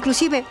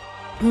 Inclusive,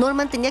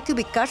 Norman tenía que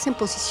ubicarse en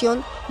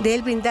posición de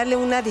él brindarle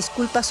una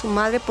disculpa a su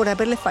madre por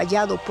haberle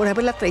fallado, por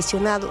haberla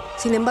traicionado.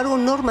 Sin embargo,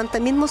 Norman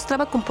también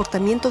mostraba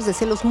comportamientos de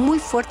celos muy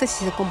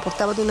fuertes y se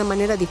comportaba de una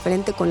manera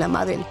diferente con la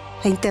madre.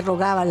 La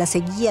interrogaba, la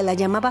seguía, la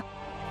llamaba,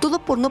 todo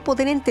por no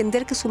poder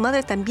entender que su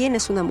madre también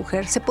es una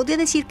mujer. Se podía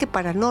decir que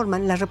para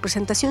Norman la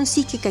representación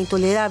psíquica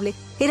intolerable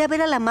era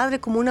ver a la madre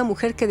como una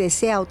mujer que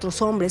desea a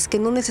otros hombres que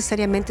no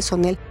necesariamente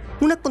son él.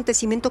 Un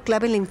acontecimiento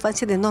clave en la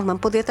infancia de Norman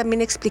podría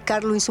también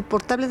explicar lo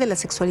insoportable de la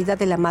sexualidad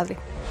de la madre.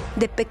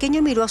 De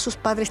pequeño miró a sus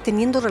padres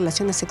teniendo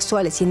relaciones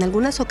sexuales y en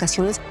algunas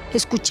ocasiones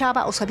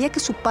escuchaba o sabía que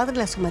su padre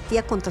la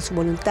sometía contra su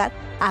voluntad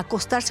a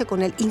acostarse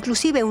con él.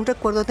 Inclusive un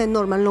recuerdo de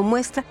Norman lo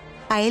muestra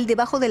a él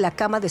debajo de la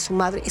cama de su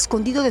madre,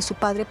 escondido de su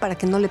padre para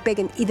que no le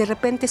peguen, y de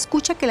repente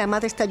escucha que la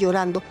madre está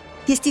llorando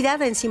y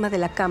estirada encima de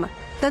la cama,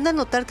 dando a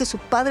notar que su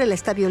padre la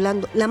está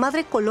violando. La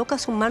madre coloca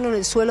su mano en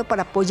el suelo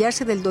para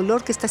apoyarse del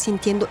dolor que está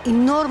sintiendo y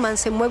Norman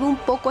se mueve un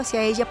poco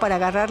hacia ella para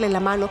agarrarle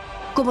la mano,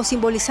 como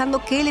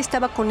simbolizando que él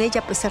estaba con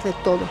ella a pesar de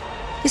todo.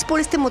 Es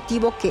por este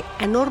motivo que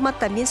a Norma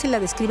también se la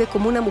describe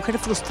como una mujer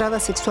frustrada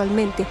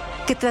sexualmente,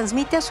 que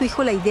transmite a su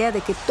hijo la idea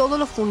de que todo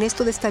lo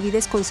funesto de esta vida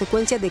es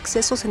consecuencia de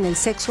excesos en el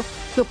sexo,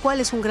 lo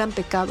cual es un gran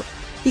pecado.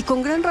 Y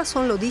con gran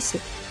razón lo dice.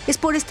 Es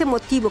por este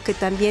motivo que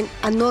también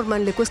a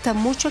Norman le cuesta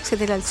mucho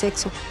acceder al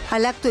sexo,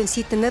 al acto en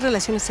sí, tener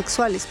relaciones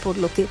sexuales, por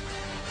lo que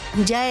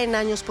ya en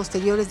años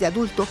posteriores de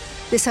adulto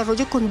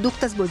desarrolló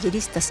conductas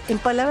voyeristas. En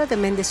palabras de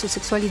Méndez, su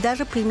sexualidad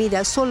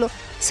reprimida solo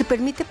se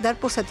permite dar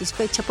por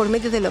satisfecha por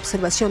medio de la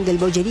observación del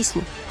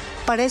voyerismo.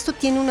 Para esto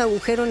tiene un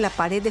agujero en la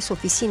pared de su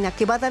oficina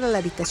que va a dar a la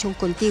habitación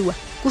contigua.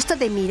 Gusta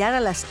de mirar a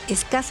las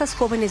escasas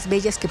jóvenes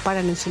bellas que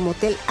paran en su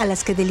motel, a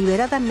las que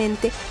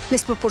deliberadamente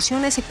les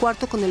proporciona ese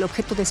cuarto con el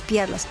objeto de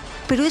espiarlas.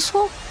 Pero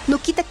eso no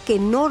quita que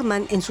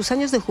Norman, en sus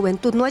años de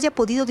juventud, no haya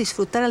podido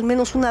disfrutar al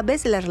menos una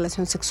vez de la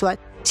relación sexual.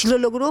 Si lo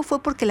logró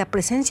fue porque la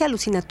presencia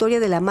alucinatoria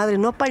de la madre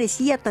no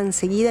aparecía tan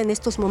seguida en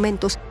estos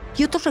momentos,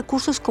 y otros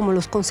recursos como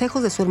los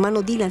consejos de su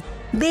hermano Dylan.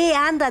 Ve,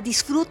 anda,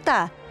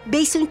 disfruta.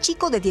 Veis a un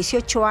chico de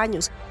 18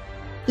 años.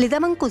 Le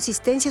daban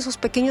consistencia a esos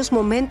pequeños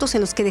momentos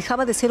en los que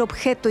dejaba de ser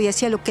objeto y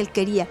hacía lo que él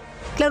quería.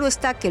 Claro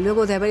está que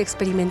luego de haber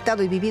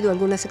experimentado y vivido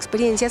algunas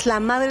experiencias,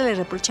 la madre le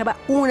reprochaba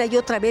una y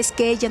otra vez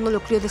que ella no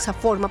lo crió de esa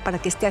forma para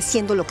que esté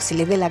haciendo lo que se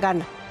le dé la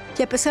gana.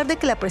 Y a pesar de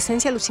que la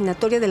presencia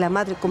alucinatoria de la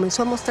madre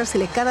comenzó a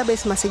mostrársele cada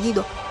vez más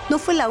seguido, no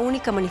fue la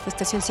única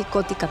manifestación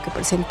psicótica que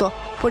presentó.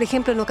 Por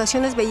ejemplo, en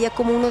ocasiones veía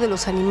como uno de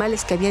los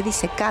animales que había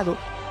disecado,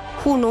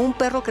 Juno, un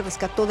perro que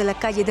rescató de la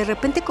calle, de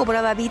repente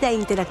cobraba vida e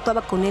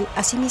interactuaba con él.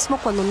 Asimismo,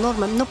 cuando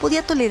Norman no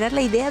podía tolerar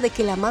la idea de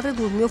que la madre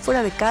durmió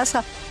fuera de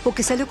casa o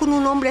que salió con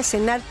un hombre a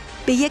cenar,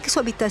 veía que su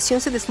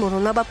habitación se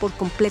desmoronaba por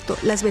completo,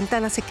 las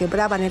ventanas se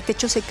quebraban, el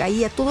techo se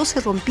caía, todo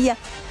se rompía,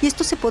 y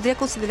esto se podría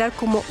considerar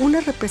como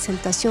una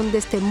representación de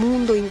este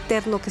mundo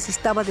interno que se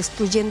estaba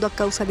destruyendo a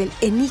causa del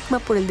enigma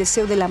por el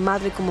deseo de la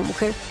madre como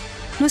mujer.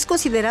 No es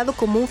considerado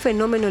como un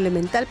fenómeno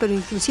elemental, pero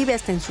inclusive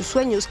hasta en sus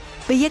sueños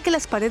veía que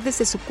las paredes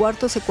de su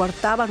cuarto se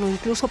coartaban, o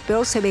incluso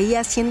peor, se veía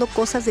haciendo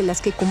cosas de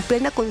las que con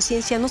plena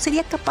conciencia no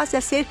sería capaz de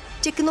hacer,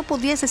 ya que no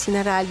podría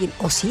asesinar a alguien.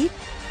 ¿O sí?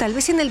 Tal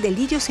vez en el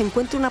delirio se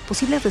encuentre una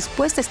posible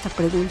respuesta a esta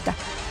pregunta.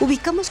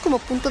 Ubicamos como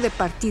punto de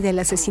partida el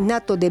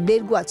asesinato de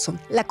Blair Watson,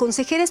 la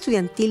consejera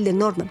estudiantil de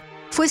Norman.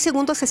 Fue el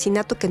segundo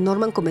asesinato que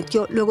Norman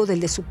cometió luego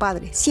del de su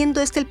padre, siendo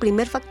este el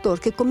primer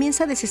factor que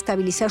comienza a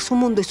desestabilizar su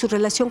mundo y su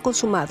relación con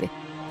su madre.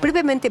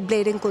 Brevemente,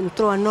 Blair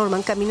encontró a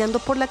Norman caminando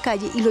por la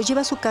calle y lo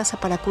lleva a su casa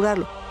para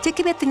curarlo, ya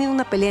que había tenido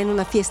una pelea en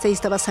una fiesta y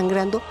estaba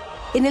sangrando.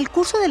 En el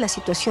curso de la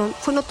situación,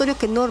 fue notorio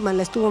que Norman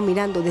la estuvo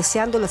mirando,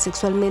 deseándola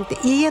sexualmente,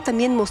 y ella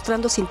también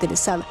mostrándose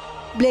interesada.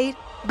 Blair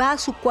va a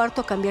su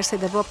cuarto a cambiarse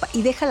de ropa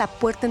y deja la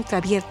puerta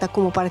entreabierta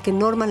como para que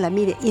Norman la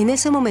mire, y en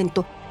ese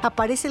momento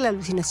aparece la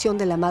alucinación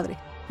de la madre.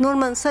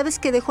 Norman, ¿sabes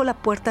que dejo la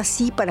puerta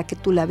así para que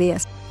tú la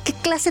veas? ¿Qué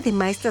clase de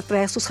maestra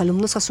trae a sus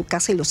alumnos a su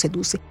casa y los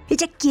seduce?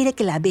 Ella quiere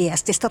que la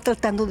veas, te está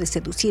tratando de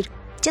seducir.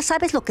 Ya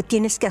sabes lo que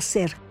tienes que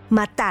hacer,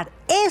 matar.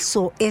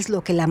 Eso es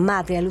lo que la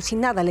madre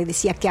alucinada le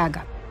decía que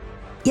haga.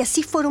 Y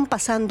así fueron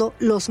pasando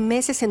los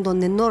meses en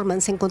donde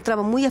Norman se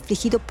encontraba muy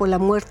afligido por la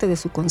muerte de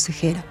su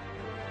consejera.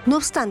 No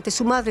obstante,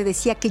 su madre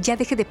decía que ya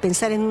deje de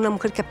pensar en una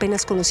mujer que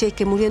apenas conocía y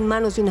que murió en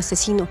manos de un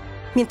asesino.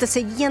 Mientras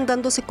seguían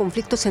dándose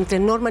conflictos entre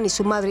Norman y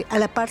su madre, a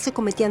la par se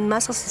cometían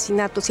más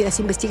asesinatos y las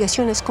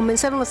investigaciones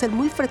comenzaron a ser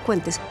muy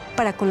frecuentes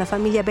para con la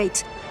familia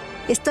Bates.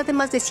 Está de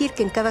más decir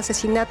que en cada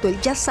asesinato el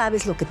 "ya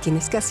sabes lo que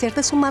tienes que hacer"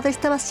 de su madre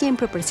estaba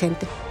siempre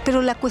presente.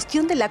 Pero la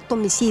cuestión del acto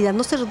homicida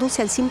no se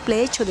reduce al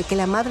simple hecho de que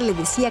la madre le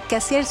decía qué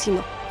hacer,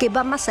 sino que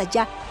va más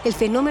allá. El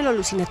fenómeno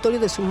alucinatorio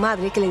de su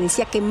madre, que le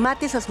decía que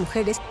mate a esas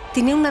mujeres,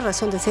 tenía una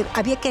razón de ser.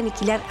 Había que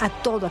aniquilar a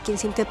todo, a quien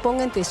se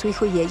interponga entre su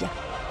hijo y ella.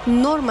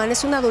 Norman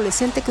es un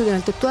adolescente que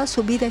durante toda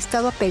su vida ha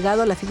estado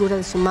apegado a la figura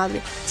de su madre.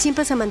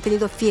 Siempre se ha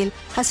mantenido fiel,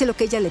 hace lo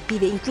que ella le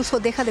pide, incluso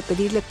deja de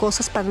pedirle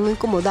cosas para no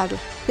incomodarla.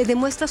 Le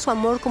demuestra su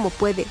amor como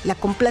puede, la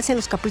complace en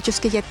los caprichos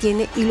que ella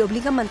tiene y lo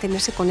obliga a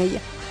mantenerse con ella.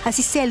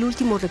 Así sea el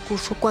último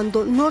recurso,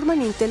 cuando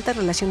Norman intenta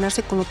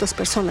relacionarse con otras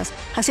personas,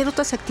 hacer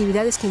otras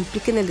actividades que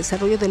impliquen el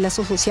desarrollo del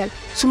lazo social,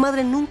 su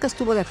madre nunca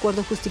estuvo de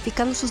acuerdo,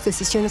 justificando sus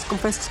decisiones con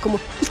frases como: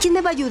 ¿y quién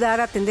me va a ayudar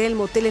a atender el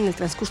motel en el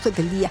transcurso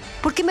del día?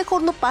 ¿Por qué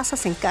mejor no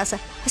pasas en casa?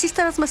 Así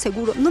estarás más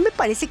seguro. No me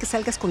parece que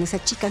salgas con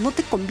esa chica, no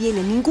te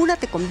conviene, ninguna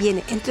te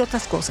conviene, entre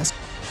otras cosas.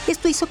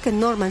 Esto hizo que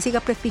Norman siga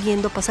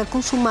prefiriendo pasar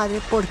con su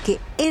madre porque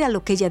era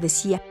lo que ella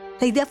decía.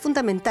 La idea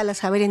fundamental a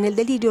saber en el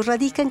delirio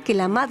radica en que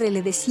la madre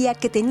le decía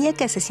que tenía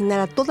que asesinar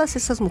a todas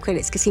esas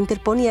mujeres que se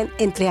interponían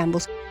entre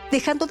ambos,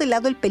 dejando de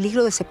lado el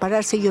peligro de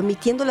separarse y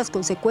omitiendo las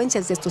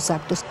consecuencias de estos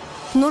actos.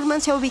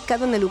 Norman se ha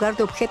ubicado en el lugar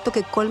de objeto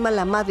que colma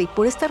la madre y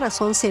por esta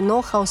razón se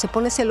enoja o se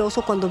pone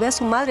celoso cuando ve a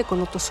su madre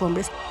con otros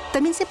hombres.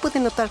 También se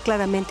pueden notar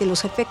claramente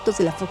los efectos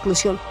de la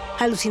forclusión,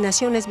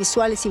 alucinaciones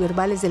visuales y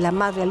verbales de la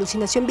madre,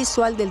 alucinación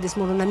visual del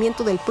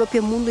desmoronamiento del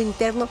propio mundo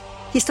interno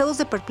y estados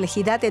de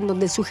perplejidad en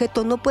donde el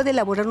sujeto no puede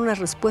elaborar una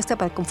respuesta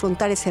para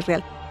confrontar ese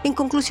real. En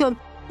conclusión,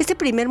 este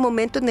primer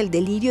momento en el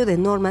delirio de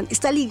Norman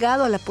está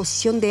ligado a la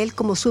posición de él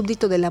como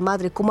súbdito de la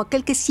madre, como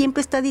aquel que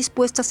siempre está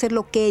dispuesto a hacer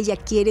lo que ella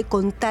quiere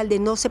con tal de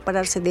no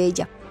separarse de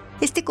ella.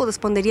 Este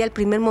correspondería al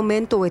primer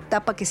momento o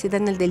etapa que se da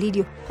en el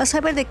delirio, a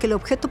saber de que el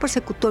objeto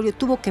persecutorio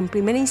tuvo que en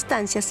primera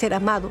instancia ser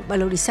amado,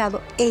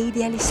 valorizado e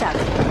idealizado.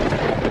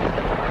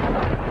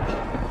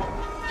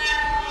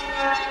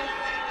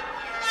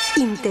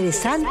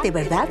 Interesante,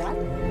 ¿verdad?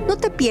 No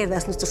te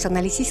pierdas nuestros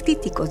análisis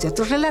críticos de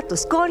otros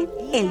relatos con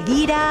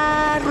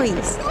Elvira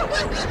Ruiz.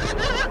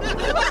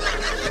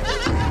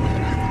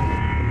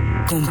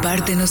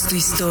 Compártenos tu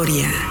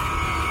historia.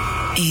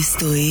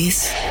 Esto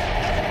es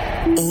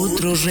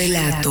Otros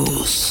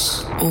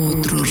Relatos.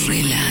 Otros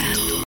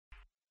Relatos.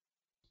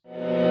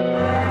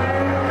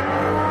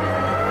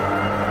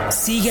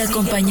 Sigue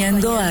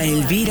acompañando a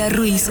Elvira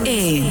Ruiz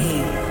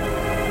en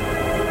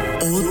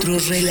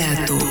Otros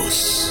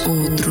Relatos.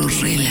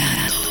 Otros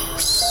Relatos.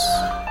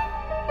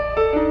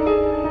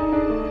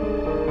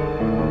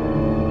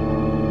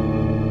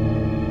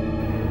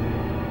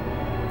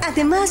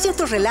 Además de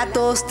otros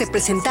relatos, te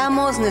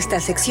presentamos nuestra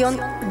sección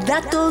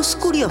Datos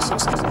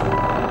Curiosos.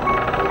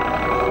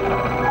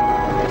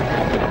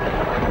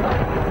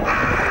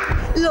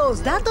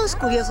 Los datos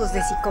curiosos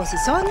de Psicosis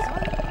son...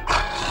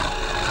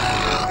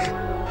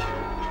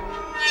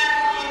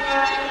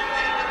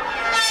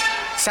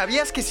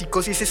 ¿Sabías que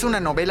Psicosis es una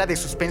novela de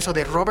suspenso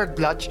de Robert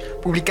Bloch,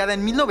 publicada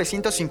en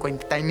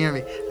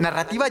 1959,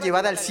 narrativa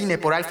llevada al cine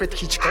por Alfred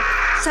Hitchcock?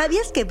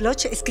 ¿Sabías que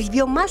Bloch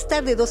escribió más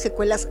tarde 2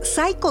 secuelas,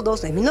 Psycho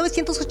 2 de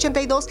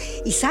 1982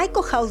 y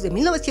Psycho House de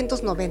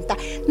 1990,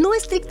 no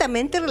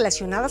estrictamente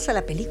relacionadas a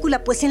la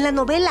película? Pues en la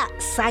novela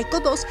Psycho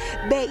 2,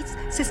 Bates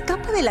se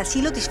escapa del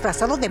asilo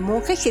disfrazado de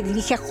monja y se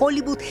dirige a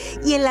Hollywood,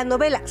 y en la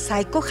novela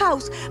Psycho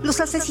House, los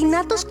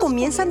asesinatos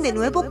comienzan de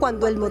nuevo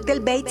cuando el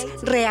motel Bates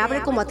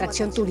reabre como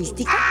atracción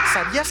turística.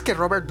 ¿Sabías que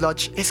Robert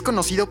Bloch es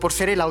conocido por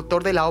ser el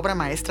autor de la obra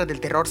maestra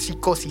del terror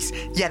Psicosis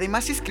y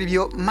además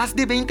escribió más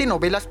de 20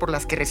 novelas por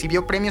las que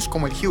recibió premios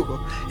como el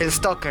Hugo, el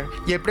Stoker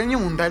y el Premio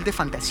Mundial de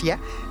Fantasía,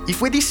 y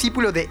fue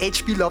discípulo de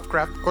H.P.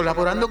 Lovecraft,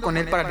 colaborando con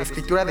él para la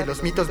escritura de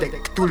los mitos de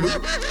Cthulhu?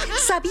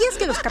 ¿Sabías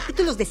que los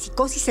capítulos de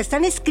Psicosis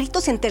están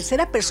escritos en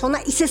tercera persona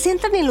y se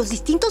centran en los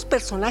distintos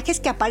personajes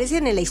que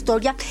aparecen en la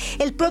historia?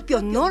 El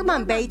propio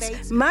Norman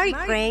Bates, Mary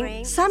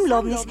Crane, Sam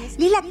Lovelace,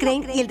 Lila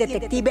Crane y el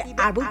detective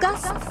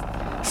Arbogast.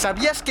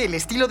 ¿Sabías que el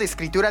estilo de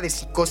escritura de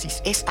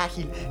Psicosis es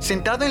ágil,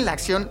 centrado en la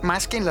acción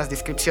más que en las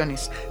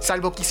descripciones,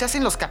 salvo quizás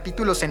en los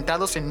capítulos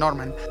centrados en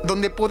Norman,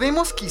 donde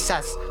podemos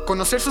quizás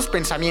conocer sus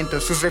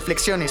pensamientos, sus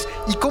reflexiones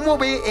y cómo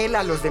ve él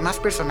a los demás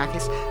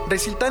personajes,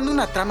 resultando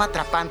una trama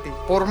atrapante?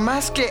 Por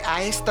más que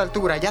a esta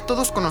altura ya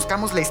todos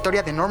conozcamos la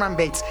historia de Norman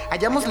Bates,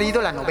 hayamos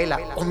leído la novela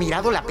o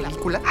mirado la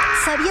película.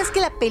 ¿Sabías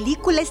que la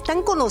película es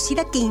tan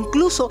conocida que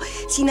incluso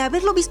sin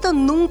haberlo visto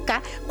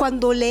nunca,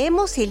 cuando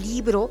leemos el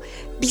libro,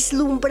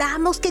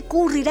 vislumbramos qué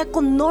ocurrirá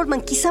con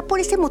Norman? Quizá por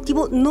ese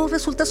motivo no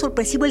resulta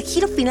sorpresivo el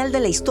giro final de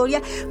la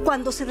historia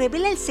cuando se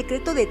revela el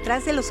secreto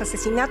detrás de los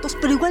asesinatos,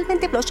 pero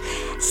igualmente Bloch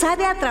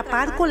sabe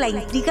atrapar con la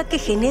intriga que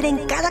genera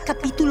en cada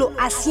capítulo,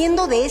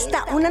 haciendo de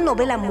esta una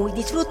novela muy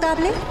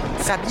disfrutable.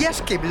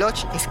 ¿Sabías que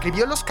Bloch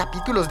escribió los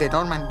capítulos de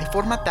Norman de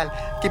forma tal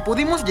que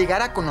podemos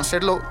llegar a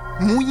conocerlo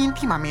muy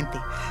íntimamente,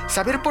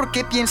 saber por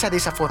qué piensa de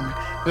esa forma,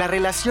 la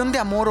relación de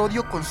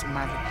amor-odio con su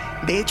madre,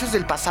 de hechos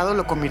del pasado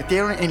lo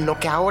convirtieron en lo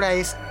que ahora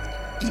es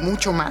y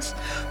mucho más?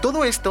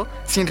 Todo esto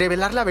sin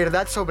revelar la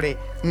verdad sobre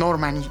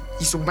Norman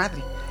y su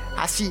madre.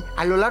 Así,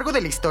 a lo largo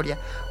de la historia,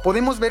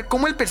 podemos ver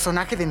cómo el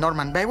personaje de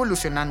Norman va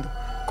evolucionando,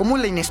 cómo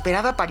la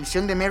inesperada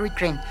aparición de Mary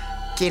Crane,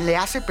 quien le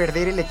hace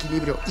perder el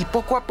equilibrio y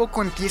poco a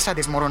poco empieza a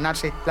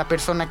desmoronarse la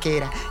persona que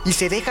era y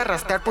se deja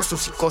arrastrar por su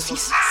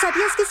psicosis.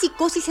 ¿Sabías que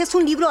Psicosis es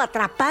un libro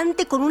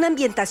atrapante con una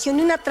ambientación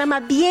y una trama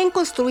bien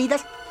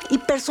construidas y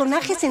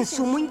personajes en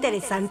sumo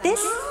interesantes?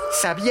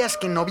 ¿Sabías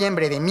que en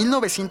noviembre de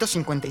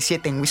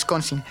 1957 en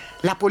Wisconsin,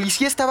 la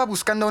policía estaba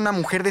buscando a una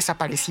mujer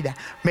desaparecida,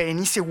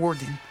 Berenice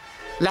Worden?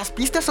 Las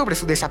pistas sobre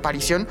su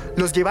desaparición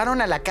los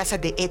llevaron a la casa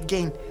de Ed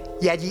Gein,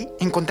 y allí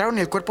encontraron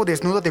el cuerpo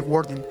desnudo de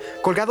Worden,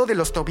 colgado de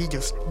los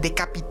tobillos,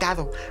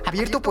 decapitado,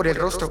 abierto por el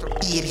rostro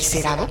y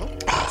eviscerado.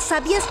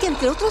 ¿Sabías que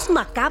entre otros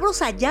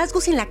macabros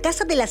hallazgos en la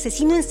casa del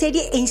asesino en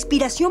serie e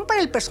inspiración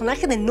para el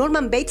personaje de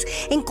Norman Bates,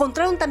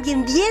 encontraron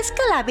también 10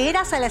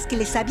 calaveras a las que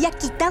les había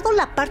quitado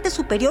la parte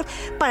superior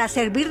para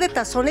servir de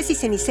tazones y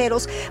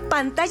ceniceros,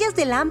 pantallas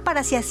de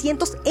lámparas y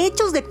asientos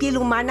hechos de piel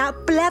humana,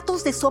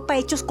 platos de sopa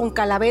hechos con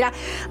calavera,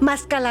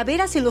 más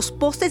calaveras en los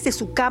postes de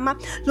su cama,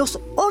 los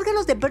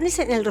órganos de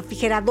Bernice en el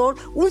refrigerador,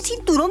 un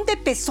cinturón de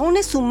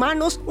pezones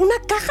humanos, una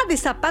caja de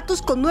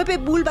zapatos con 9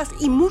 vulvas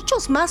y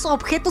muchos más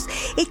objetos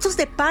hechos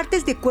de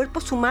partes de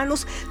cuerpos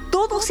humanos?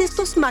 Todos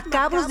estos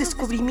macabros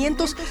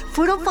descubrimientos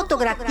fueron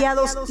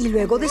fotografiados y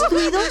luego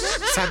destruidos.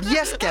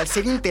 ¿Sabías que al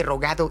ser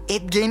interrogado,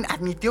 Ed Gein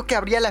admitió que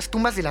abría las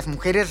tumbas de las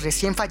mujeres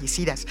recién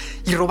fallecidas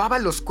y robaba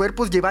los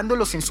cuerpos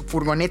llevándolos en su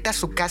furgoneta a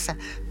su casa,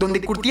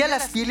 donde curtía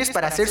las pieles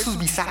para hacer sus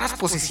bizarras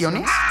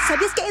posesiones?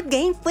 ¿Sabías que Ed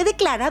Gein fue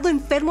declarado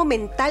enfermo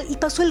mental y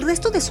pasó el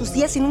resto de sus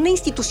días en una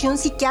institución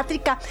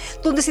psiquiátrica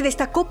donde se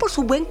destacó por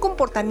su buen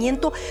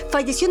comportamiento,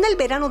 falleció en el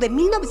verano de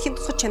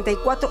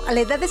 1984 a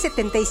la edad de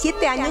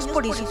 77 años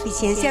por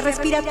insuficiencia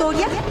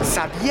respiratoria.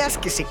 ¿Sabías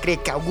que se cree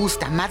que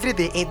Augusta, madre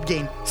de Ed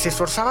Gein, se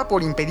esforzaba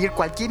por impedir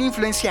cualquier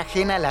influencia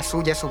ajena a la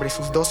suya sobre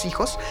sus dos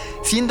hijos,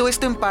 siendo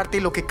esto en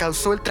parte lo que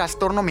causó el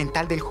trastorno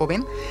mental del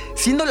joven?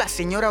 Siendo la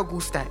señora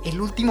Augusta el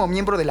último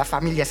miembro de la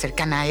familia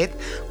cercana a Ed,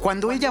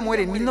 cuando ella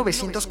muere en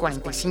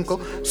 1945,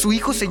 ¿su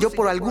hijo selló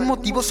por algún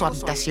motivo su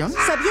habitación?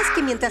 ¿Sabías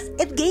que mientras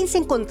Ed Gein se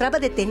encontraba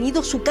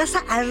detenido, su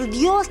casa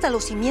ardió hasta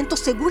los cimientos,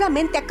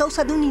 seguramente a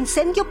causa de un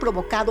incendio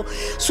provocado?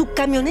 Su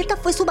camioneta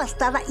fue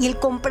subastada y el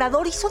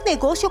comprador hizo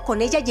negocio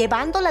con ella,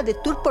 llevándola de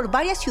tour por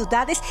varias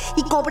ciudades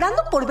y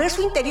cobrando por ver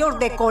su interior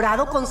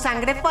decorado con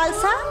sangre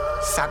falsa.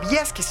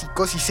 ¿Sabías que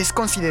Psicosis es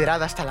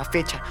considerada hasta la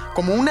fecha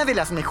como una de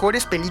las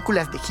mejores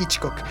películas de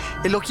Hitchcock,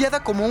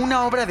 elogiada como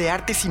una obra de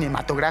arte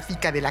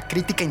cinematográfica de la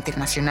crítica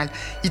internacional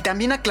y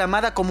también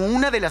aclamada como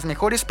una de las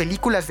mejores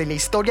películas de la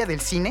historia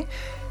del cine,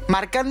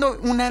 marcando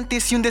un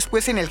antes y un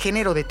después en el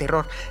género de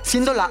terror,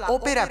 siendo la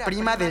ópera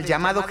prima del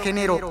llamado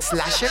género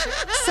slasher?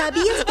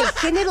 ¿Sabías que el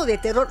género de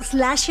terror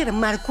slasher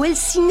marcó el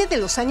cine de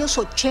los años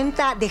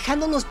 80,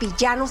 dejándonos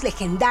villanos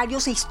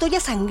legendarios e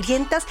historias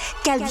sangrientas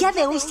que al día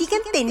de hoy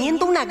siguen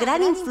teniendo una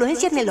gran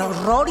influencia en el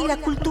horror y la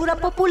cultura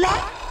popular?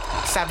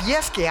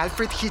 ¿Sabías que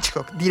Alfred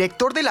Hitchcock,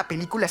 director de la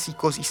película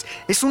Psicosis,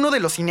 es uno de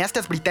los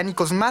cineastas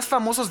británicos más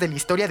famosos de la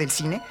historia del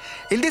cine?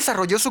 Él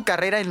desarrolló su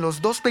carrera en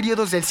los dos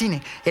periodos del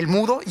cine, el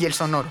mudo y el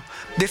sonoro.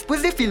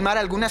 Después de filmar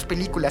algunas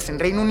películas en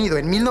Reino Unido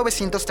en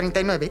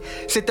 1939,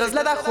 se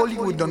traslada a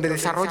Hollywood, donde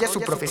desarrolla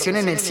su profesión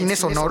en el cine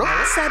sonoro.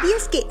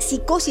 ¿Sabías que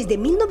Psicosis de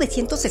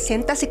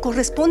 1960 se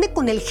corresponde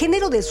con el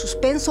género del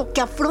suspenso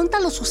que afronta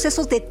los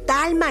sucesos de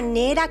tal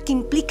manera que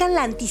implican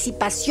la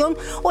anticipación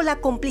o la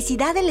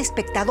complicidad del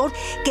espectador,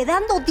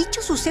 quedando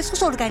dichos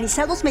sucesos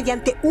organizados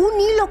mediante un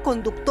hilo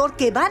conductor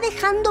que va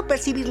dejando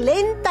percibir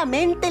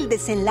lentamente el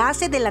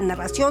desenlace de la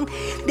narración,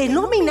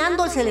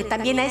 denominándosele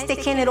también a este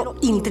género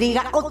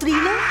intriga o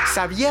thriller?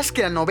 ¿Sabías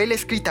que la novela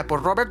escrita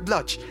por Robert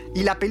Bloch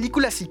y la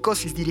película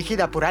Psicosis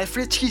dirigida por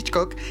Alfred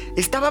Hitchcock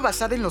estaba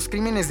basada en los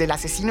crímenes del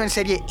asesino en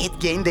serie Ed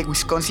Gein de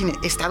Wisconsin,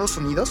 Estados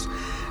Unidos?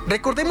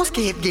 Recordemos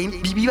que Ed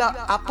Gein vivía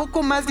a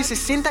poco más de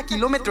 60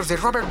 kilómetros de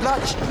Robert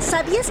Bloch.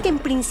 ¿Sabías que en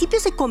principio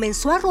se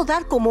comenzó a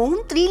rodar como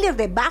un thriller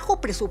de bajo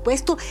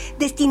presupuesto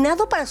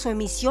destinado para su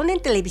emisión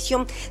en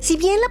televisión? Si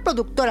bien la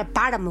productora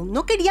Paramount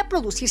no quería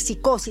producir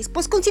Psicosis,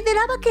 pues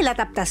consideraba que la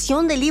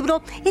adaptación del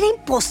libro era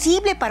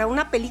imposible para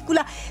una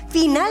película,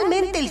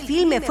 finalmente el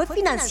filme fue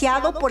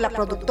financiado por la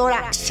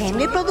productora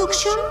Septiembre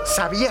Production.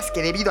 ¿Sabías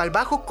que debido al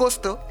bajo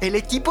costo, el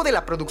equipo de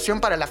la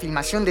producción para la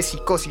filmación de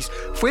Psicosis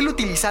fue el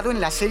utilizado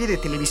en la serie de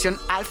televisión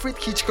Alfred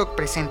Hitchcock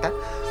Presenta,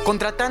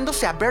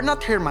 contratándose a Bernard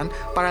Herrmann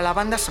para la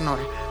banda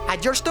sonora, a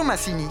George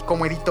Tomasini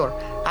como editor,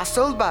 a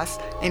Saul Bass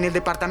en el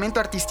departamento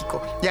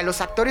artístico y a los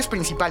actores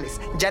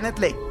principales, Janet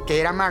Leigh, que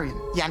era Marion,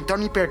 y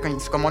Anthony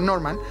Perkins como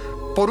Norman,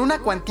 por una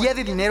cuantía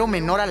de dinero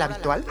menor a la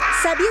habitual?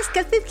 ¿Sabías que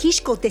Alfred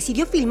Hitchcock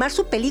decidió filmar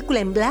su película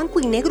en blanco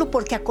y negro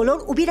porque a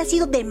color hubiera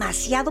sido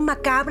demasiado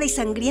macabra y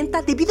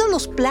sangrienta debido a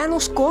los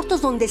planos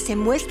cortos donde se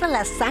muestra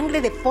la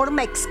sangre de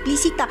forma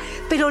explícita?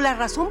 Pero la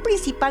razón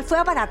principal fue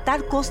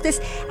abaratar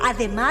costes,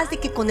 además de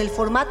que con el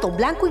formato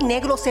blanco y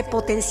negro se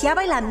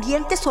potenciaba el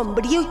ambiente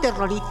sombrío y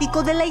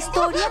terrorífico de la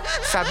historia.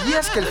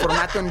 ¿Sabías que el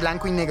formato en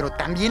blanco y negro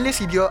también le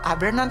sirvió a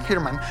Bernard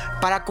Herrmann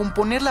para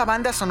componer la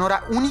banda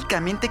sonora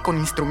únicamente con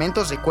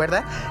instrumentos de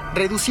cuerda,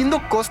 reduciendo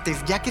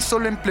costes ya que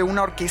solo empleó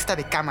una orquesta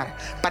de cámara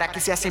para que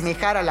se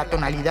asemejara a la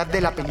tonalidad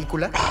de la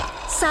película?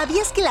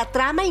 ¿Sabías que la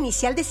trama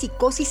inicial de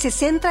Psicosis se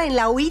centra en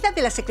la huida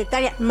de la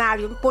secretaria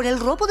Marion por el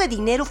robo de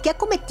dinero que ha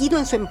cometido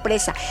en su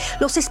empresa?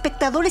 Los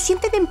espectadores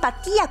sienten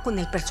empatía con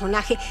el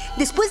personaje.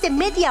 Después de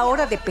media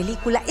hora de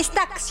película,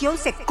 esta acción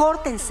se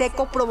corta en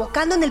seco,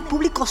 provocando en el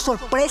público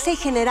sorpresa y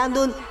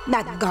generando un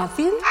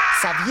MacGuffin.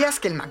 ¿Sabías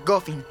que el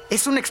MacGuffin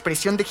es una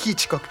expresión de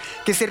Hitchcock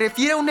que se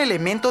refiere a un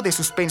elemento de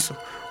suspenso,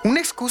 una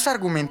excusa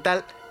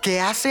argumental que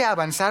hace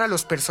avanzar a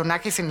los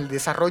personajes en el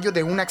desarrollo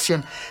de una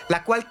acción,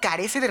 la cual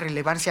carece de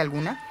relevancia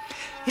alguna?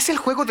 Es el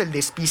juego del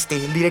despiste.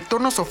 El director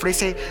nos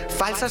ofrece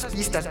falsas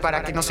pistas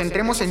para que nos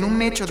centremos en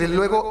un hecho de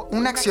luego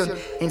una acción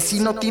en sí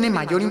no tiene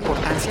mayor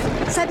importancia.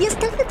 ¿Sabías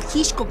que Alfred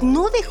Hitchcock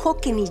no dejó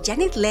que ni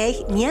Janet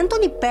Leigh ni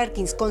Anthony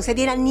Perkins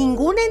concedieran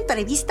ninguna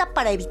entrevista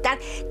para evitar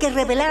que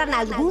revelaran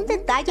algún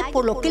detalle,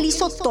 por lo que él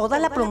hizo toda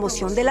la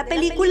promoción de la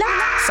película?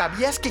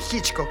 ¿Sabías que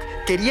Hitchcock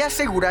quería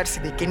asegurarse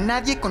de que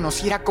nadie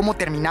conociera cómo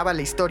terminaba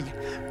la historia,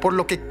 por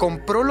lo que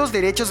compró los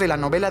derechos de la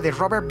novela de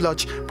Robert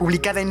Bloch,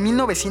 publicada en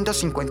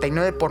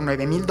 1959 por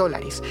 $9,000,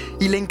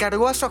 y le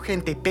encargó a su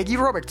agente Peggy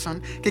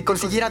Robertson que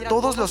consiguiera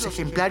todos los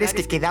ejemplares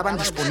que quedaban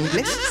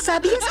disponibles?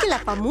 ¿Sabías que la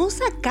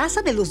famosa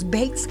casa de los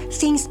Bates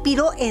se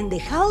inspiró en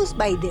The House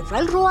by the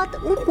Railroad,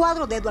 un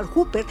cuadro de Edward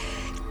Hopper,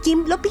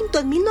 quien lo pintó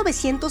en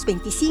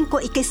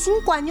 1925 y que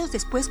 5 años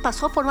después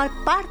pasó a formar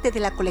parte de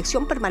la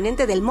colección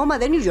permanente del MoMA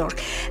de New York.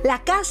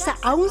 La casa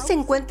aún se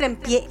encuentra en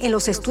pie en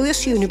los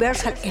estudios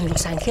Universal en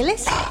Los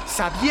Ángeles.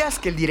 ¿Sabías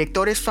que el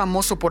director es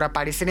famoso por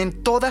aparecer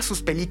en todas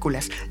sus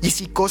películas y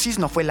Psicosis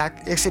no fue la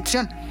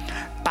excepción?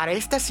 Para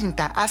esta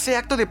cinta hace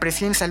acto de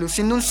presencia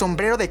luciendo un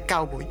sombrero de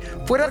cowboy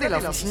fuera de la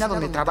oficina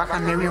donde trabaja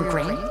Marion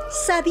Crane.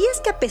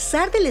 ¿Sabías que a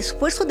pesar del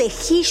esfuerzo de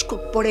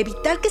Hitchcock por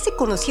evitar que se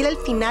conociera el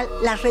final,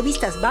 las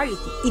revistas Variety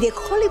y The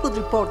Hollywood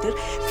Reporter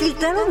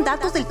filtraron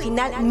datos del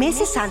final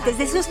meses antes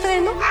de su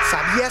estreno?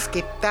 ¿Sabías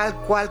que tal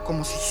cual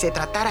como si se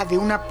tratara de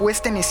una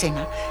puesta en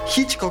escena,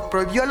 Hitchcock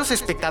prohibió a los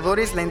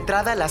espectadores la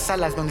entrada a las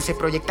salas donde se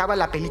proyectaba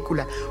la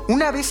película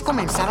una vez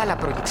comenzada la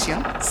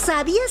proyección?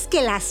 ¿Sabías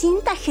que la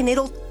cinta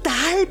generó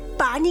tal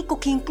pánico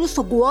que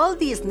incluso Walt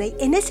Disney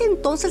en ese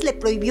entonces le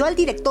prohibió al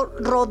director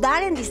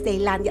rodar en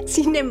Disneylandia?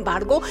 Sin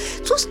embargo,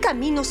 sus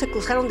caminos se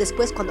cruzaron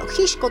después cuando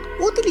Hitchcock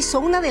utilizó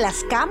una de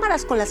las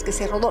cámaras con las que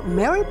se rodó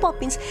Mary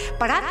Poppins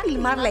para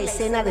filmar la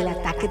escena del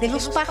ataque de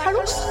los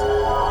pájaros.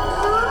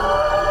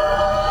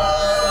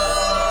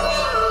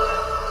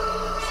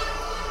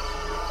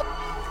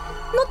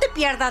 No te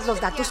pierdas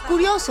los datos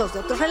curiosos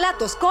de Otros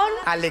Relatos con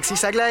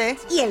Alexis Aglaé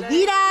y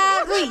Elvira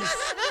Ruiz.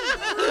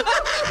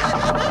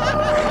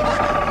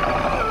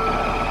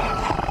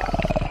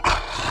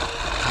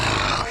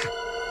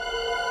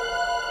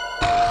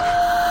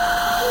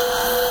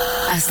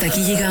 Hasta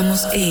aquí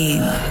llegamos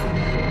en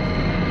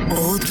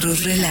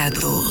Otros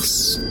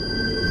Relatos.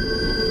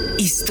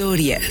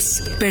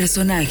 Historias,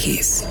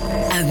 personajes,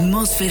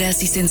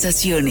 atmósferas y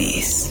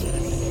sensaciones.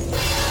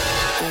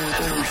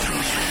 Otros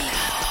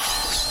Relatos.